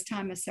during this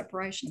time of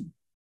separation.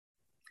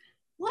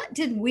 What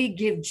did we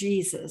give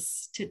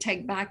Jesus to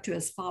take back to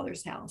his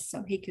Father's house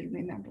so he could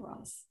remember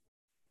us?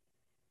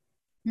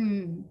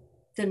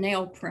 The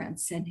nail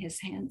prints in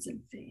his hands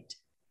and feet.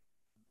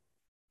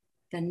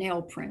 The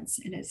nail prints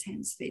in his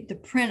hands and feet. The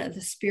print of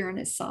the spear in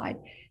his side.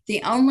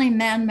 The only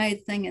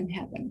man-made thing in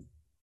heaven.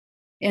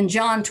 In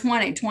John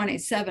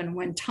 20:27,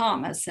 when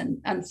Thomas,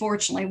 and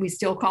unfortunately we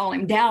still call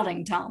him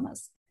Doubting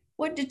Thomas,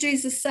 what did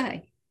Jesus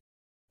say?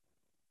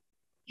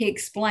 He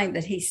explained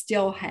that he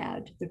still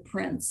had the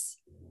prints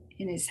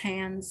in his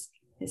hands,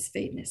 his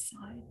feet, and his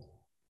side.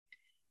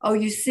 Oh,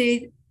 you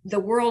see, the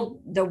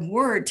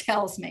word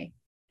tells me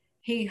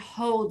he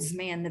holds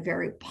me in the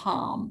very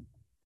palm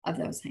of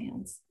those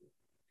hands.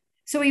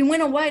 So he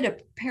went away to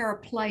prepare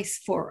a place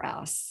for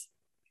us.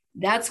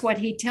 That's what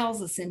he tells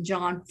us in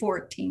John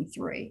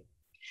 14:3.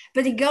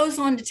 But he goes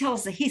on to tell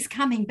us that he's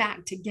coming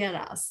back to get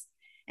us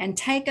and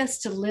take us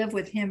to live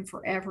with him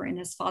forever in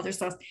his Father's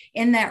house.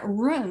 In that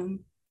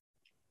room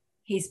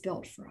he's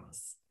built for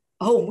us.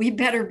 Oh, we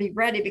better be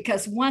ready,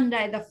 because one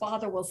day the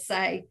Father will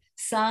say,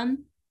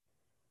 son,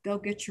 go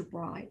get your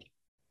bride.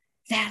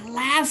 That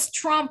last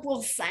trump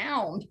will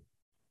sound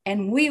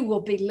and we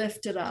will be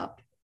lifted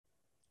up.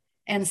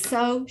 And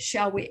so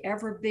shall we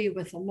ever be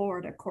with the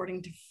Lord,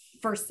 according to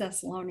 1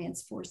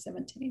 Thessalonians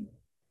 4:17.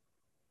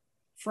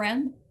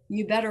 Friend,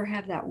 you better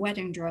have that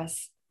wedding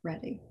dress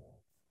ready.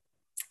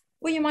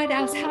 Well, you might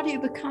ask, how do you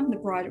become the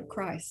bride of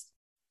Christ?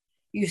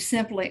 You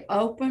simply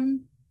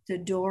open the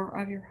door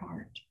of your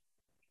heart,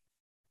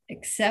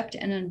 accept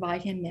and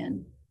invite him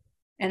in,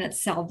 and at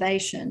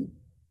salvation,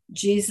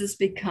 Jesus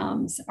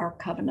becomes our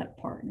covenant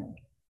partner.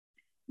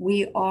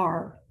 We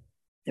are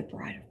the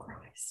bride of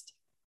Christ.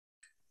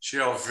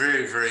 Cheryl,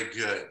 very, very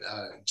good.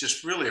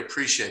 Just really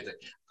appreciate that.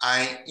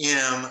 I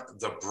am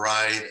the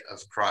bride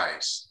of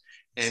Christ.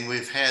 And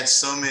we've had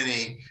so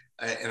many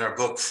in our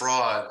book,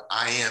 Fraud,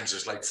 I Ams.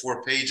 There's like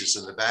 4 pages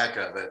in the back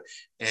of it.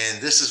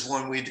 And this is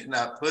one we did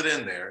not put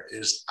in there,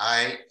 is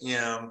I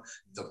am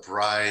the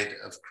bride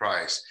of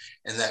Christ.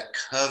 And that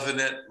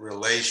covenant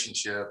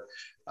relationship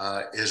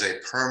is a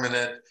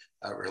permanent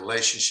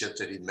relationship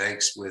that he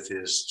makes with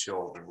his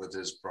children, with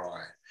his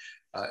bride.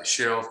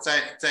 Cheryl,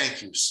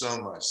 thank you so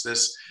much.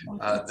 This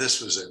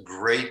was a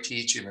great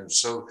teaching. I'm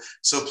so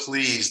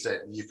pleased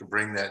that you could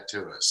bring that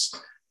to us.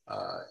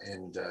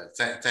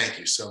 Thank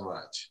you so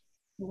much.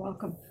 You're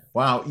welcome.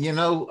 Wow.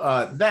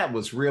 That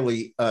was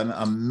really an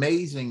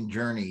amazing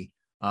journey.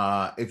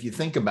 If you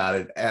think about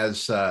it,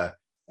 as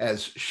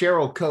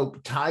Cheryl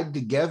Cope tied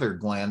together,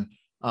 Glenn,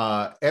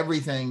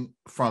 everything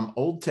from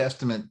Old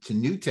Testament to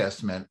New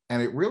Testament.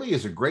 And it really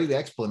is a great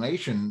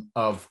explanation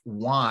of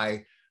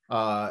why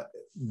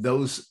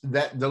those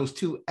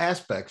 2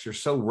 aspects are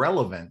so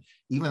relevant.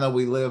 Even though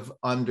we live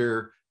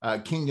under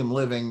kingdom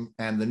living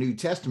and the New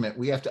Testament,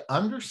 we have to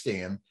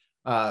understand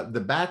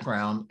the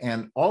background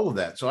and all of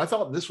that. So I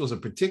thought this was a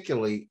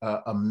particularly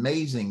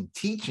amazing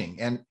teaching.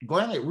 And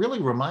Glenn, it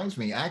really reminds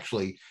me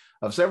actually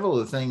of several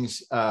of the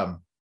things,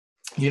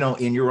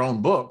 in your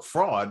own book,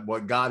 Fraud,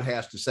 what God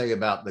has to say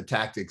about the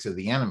tactics of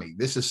the enemy.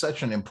 This is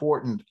such an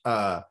important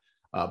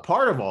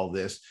part of all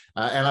this.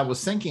 And I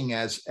was thinking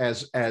as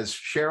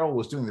Cheryl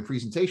was doing the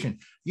presentation,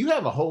 you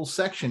have a whole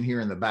section here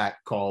in the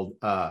back called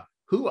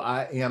Who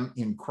I Am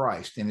in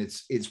Christ. And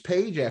it's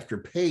page after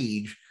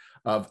page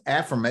of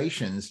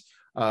affirmations.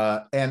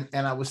 And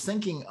I was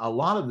thinking a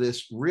lot of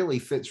this really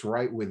fits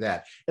right with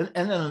that.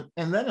 And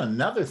then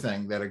another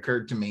thing that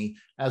occurred to me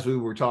as we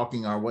were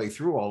talking our way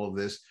through all of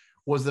this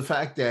was the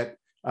fact that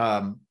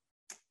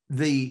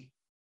the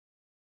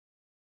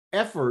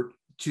effort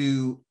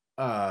to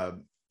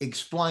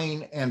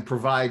explain and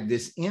provide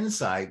this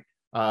insight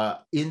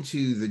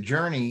into the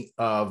journey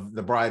of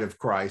the bride of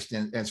Christ.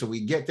 And so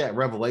we get that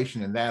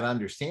revelation and that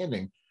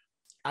understanding.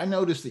 I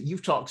noticed that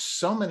you've talked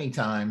so many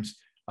times.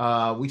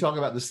 We talk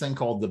about this thing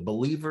called the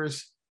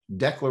Believer's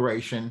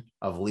Declaration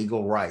of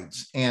Legal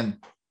Rights. And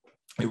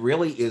it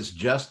really is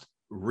just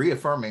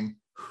reaffirming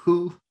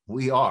who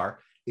we are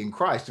in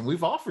Christ. And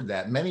we've offered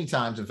that many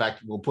times. In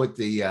fact, we'll put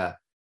the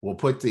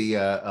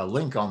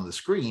link on the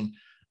screen.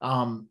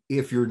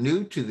 If you're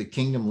new to the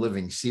Kingdom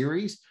Living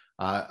series,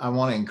 I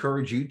want to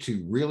encourage you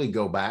to really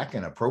go back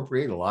and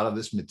appropriate a lot of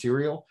this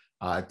material.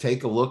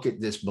 Take a look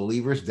at this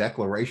Believer's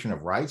Declaration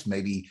of Rights,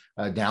 maybe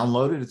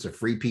download it. It's a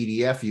free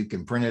PDF. You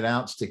can print it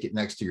out, stick it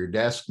next to your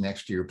desk,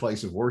 next to your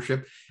place of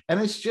worship.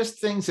 And it's just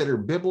things that are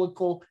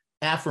biblical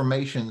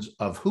affirmations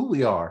of who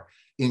we are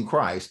in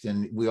Christ.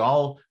 And we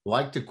all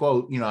like to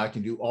quote, I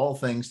can do all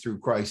things through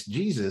Christ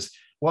Jesus.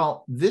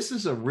 Well, this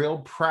is a real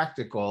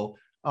practical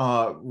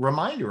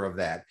reminder of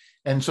that.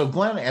 And so,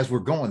 Glenn, as we're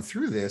going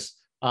through this,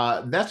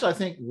 that's, I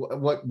think,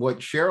 what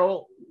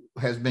Cheryl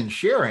has been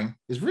sharing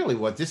is really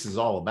what this is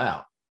all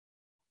about.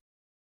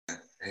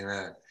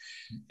 Amen.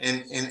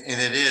 And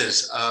it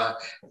is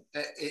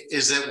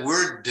that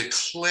we're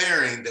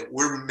declaring that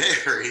we're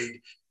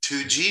married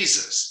to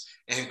Jesus,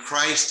 and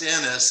Christ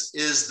in us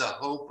is the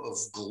hope of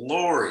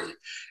glory.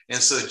 And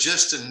so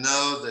just to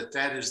know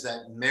that is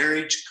that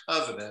marriage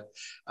covenant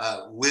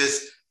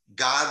with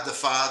God the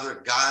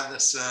Father, God the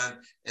Son,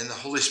 and the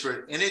Holy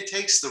Spirit. And it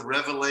takes the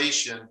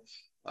revelation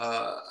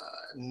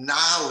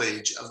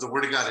knowledge of the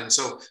Word of God. And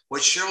so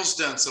what Cheryl's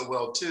done so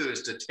well too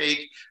is to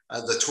take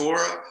the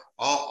Torah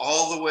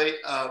all the way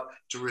up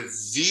to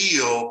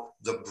reveal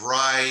the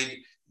bride,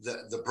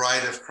 the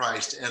bride of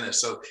Christ in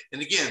us. So,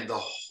 and again, the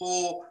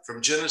whole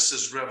from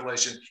Genesis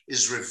Revelation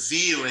is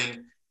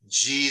revealing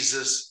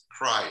Jesus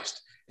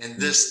Christ. And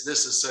this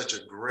is such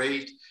a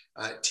great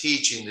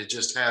teaching to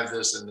just have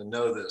this and to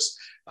know this.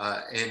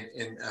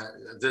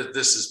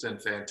 This has been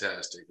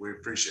fantastic. We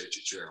appreciate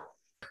you, Cheryl.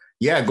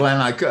 Yeah,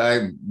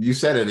 Glenn, you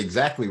said it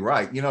exactly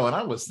right. And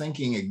I was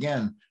thinking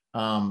again,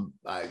 I'm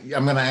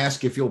going to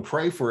ask if you'll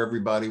pray for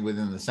everybody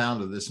within the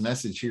sound of this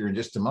message here in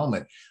just a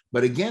moment.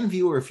 But again,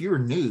 viewer, if you're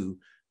new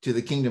to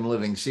the Kingdom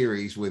Living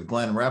series with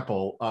Glenn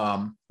Repple,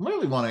 I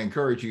really want to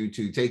encourage you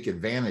to take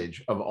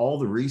advantage of all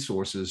the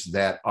resources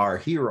that are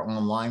here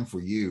online for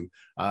you,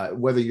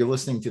 whether you're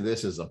listening to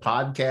this as a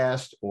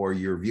podcast or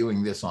you're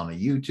viewing this on a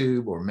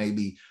YouTube or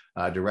maybe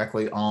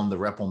directly on the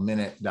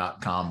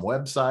reppleminute.com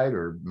website,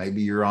 or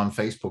maybe you're on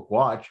Facebook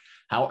Watch.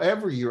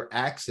 However you're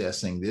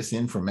accessing this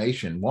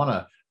information, want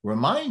to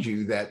remind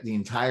you that the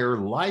entire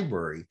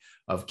library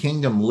of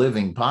Kingdom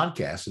Living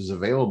podcasts is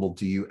available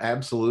to you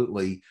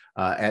absolutely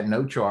at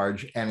no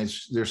charge. And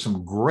there's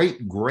some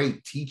great,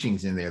 great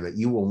teachings in there that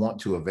you will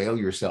want to avail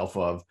yourself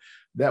of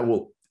that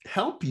will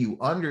help you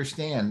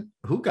understand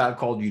who God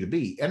called you to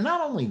be. And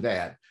not only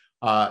that,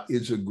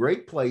 it's a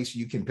great place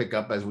you can pick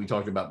up, as we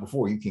talked about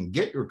before. You can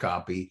get your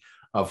copy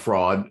of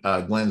Fraud,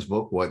 Glenn's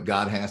book, What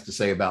God Has to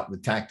Say About the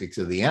Tactics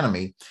of the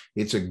Enemy.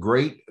 It's a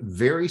great,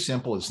 very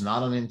simple, it's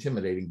not an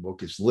intimidating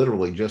book. It's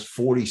literally just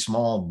 40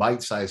 small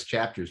bite-sized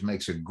chapters.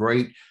 Makes a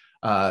great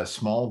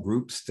small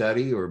group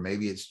study, or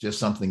maybe it's just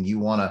something you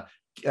want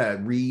to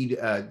read,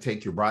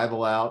 take your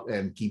Bible out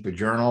and keep a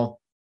journal.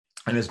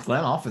 And as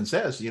Glenn often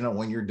says,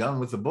 when you're done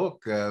with the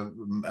book,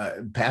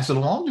 pass it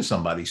along to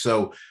somebody,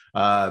 so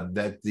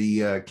that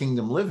the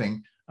Kingdom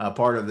Living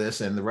part of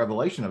this and the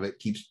revelation of it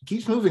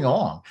keeps moving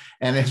along.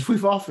 And as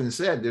we've often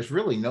said, there's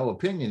really no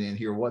opinion in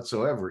here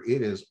whatsoever.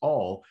 It is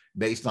all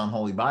based on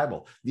Holy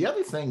Bible. The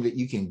other thing that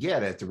you can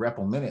get at the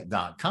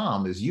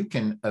reppleminute.com is you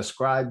can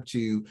ascribe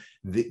to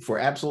for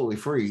absolutely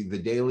free, the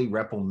daily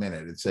Repple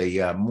Minute. It's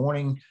a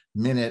morning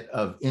minute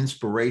of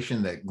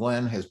inspiration that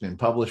Glenn has been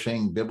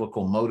publishing,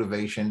 biblical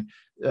motivation,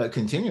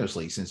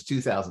 continuously since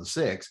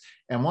 2006,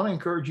 and want to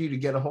encourage you to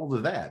get a hold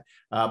of that.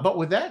 But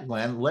with that,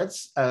 Glenn,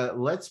 let's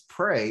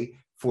pray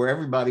for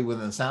everybody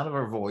within the sound of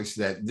our voice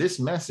that this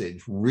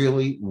message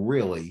really,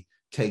 really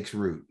takes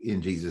root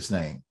in Jesus'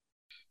 name.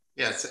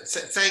 Yeah,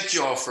 thank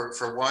you all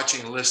for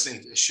watching and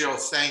listening. Cheryl,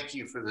 thank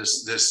you for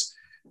this.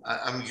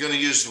 I'm going to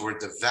use the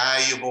word the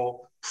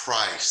valuable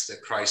price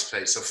that Christ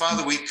paid. So,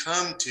 Father, we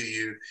come to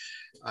you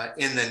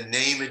in the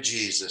name of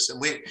Jesus.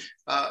 And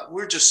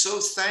we're just so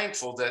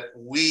thankful that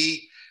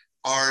we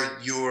are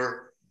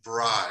your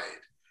bride.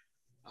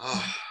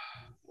 Oh,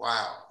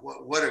 wow.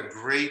 What a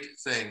great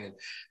thing.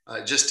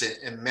 And just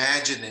to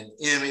imagine an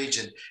image,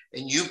 and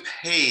you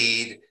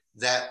paid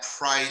that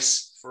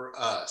price for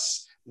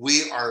us.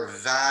 We are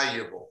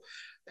valuable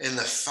in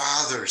the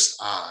Father's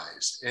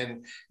eyes.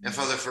 And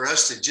Father, for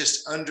us to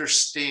just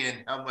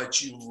understand how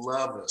much you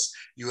love us,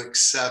 you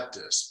accept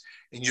us,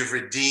 and you've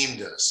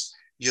redeemed us.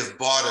 You've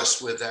bought us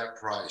with that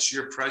price.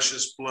 Your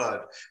precious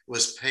blood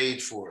was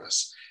paid for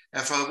us.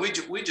 And Father,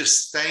 we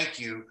just thank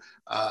you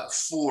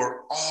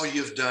for all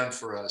you've done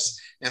for us.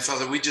 And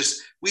Father, we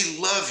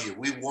love you.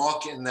 We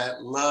walk in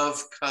that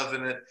love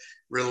covenant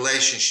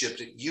relationship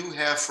that you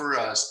have for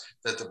us,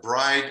 that the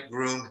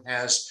bridegroom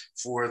has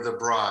for the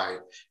bride.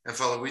 And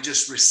Father, we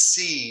just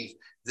receive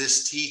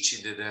this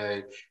teaching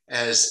today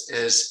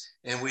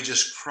and we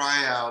just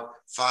cry out,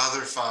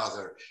 Father,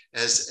 Father,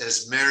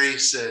 as Mary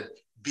said,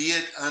 be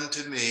it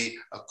unto me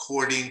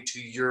according to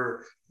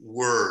your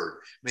word.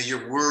 May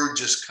your word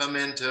just come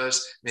into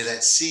us. May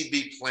that seed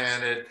be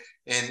planted,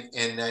 and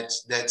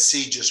that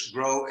seed just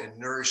grow and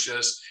nourish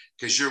us,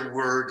 because your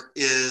word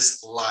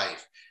is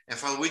life. And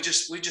Father, we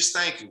just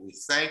thank you. We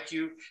thank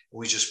you. And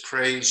we just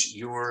praise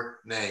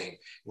your name.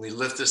 We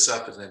lift this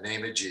up in the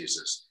name of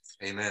Jesus.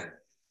 Amen.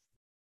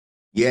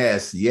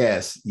 Yes,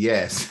 yes,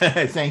 yes.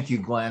 Thank you,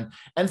 Glenn.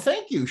 And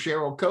thank you,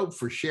 Cheryl Cope,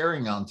 for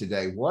sharing on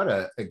today. What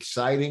an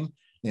exciting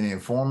and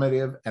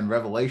informative and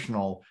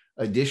revelational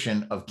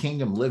edition of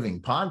Kingdom Living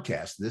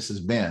podcast this has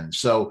been.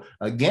 So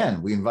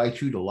again, we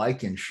invite you to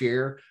like and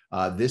share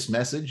this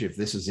message. If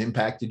this has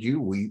impacted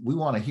you, we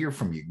want to hear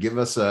from you. Give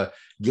us a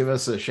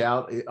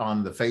shout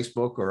on the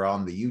Facebook or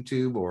on the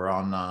YouTube or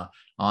on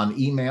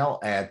email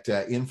at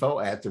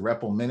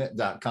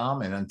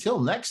info@therepelminute.com. And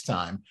until next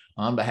time,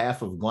 on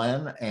behalf of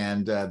Glenn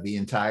and the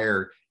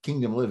entire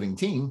Kingdom Living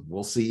team,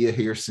 we'll see you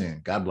here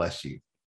soon. God bless you.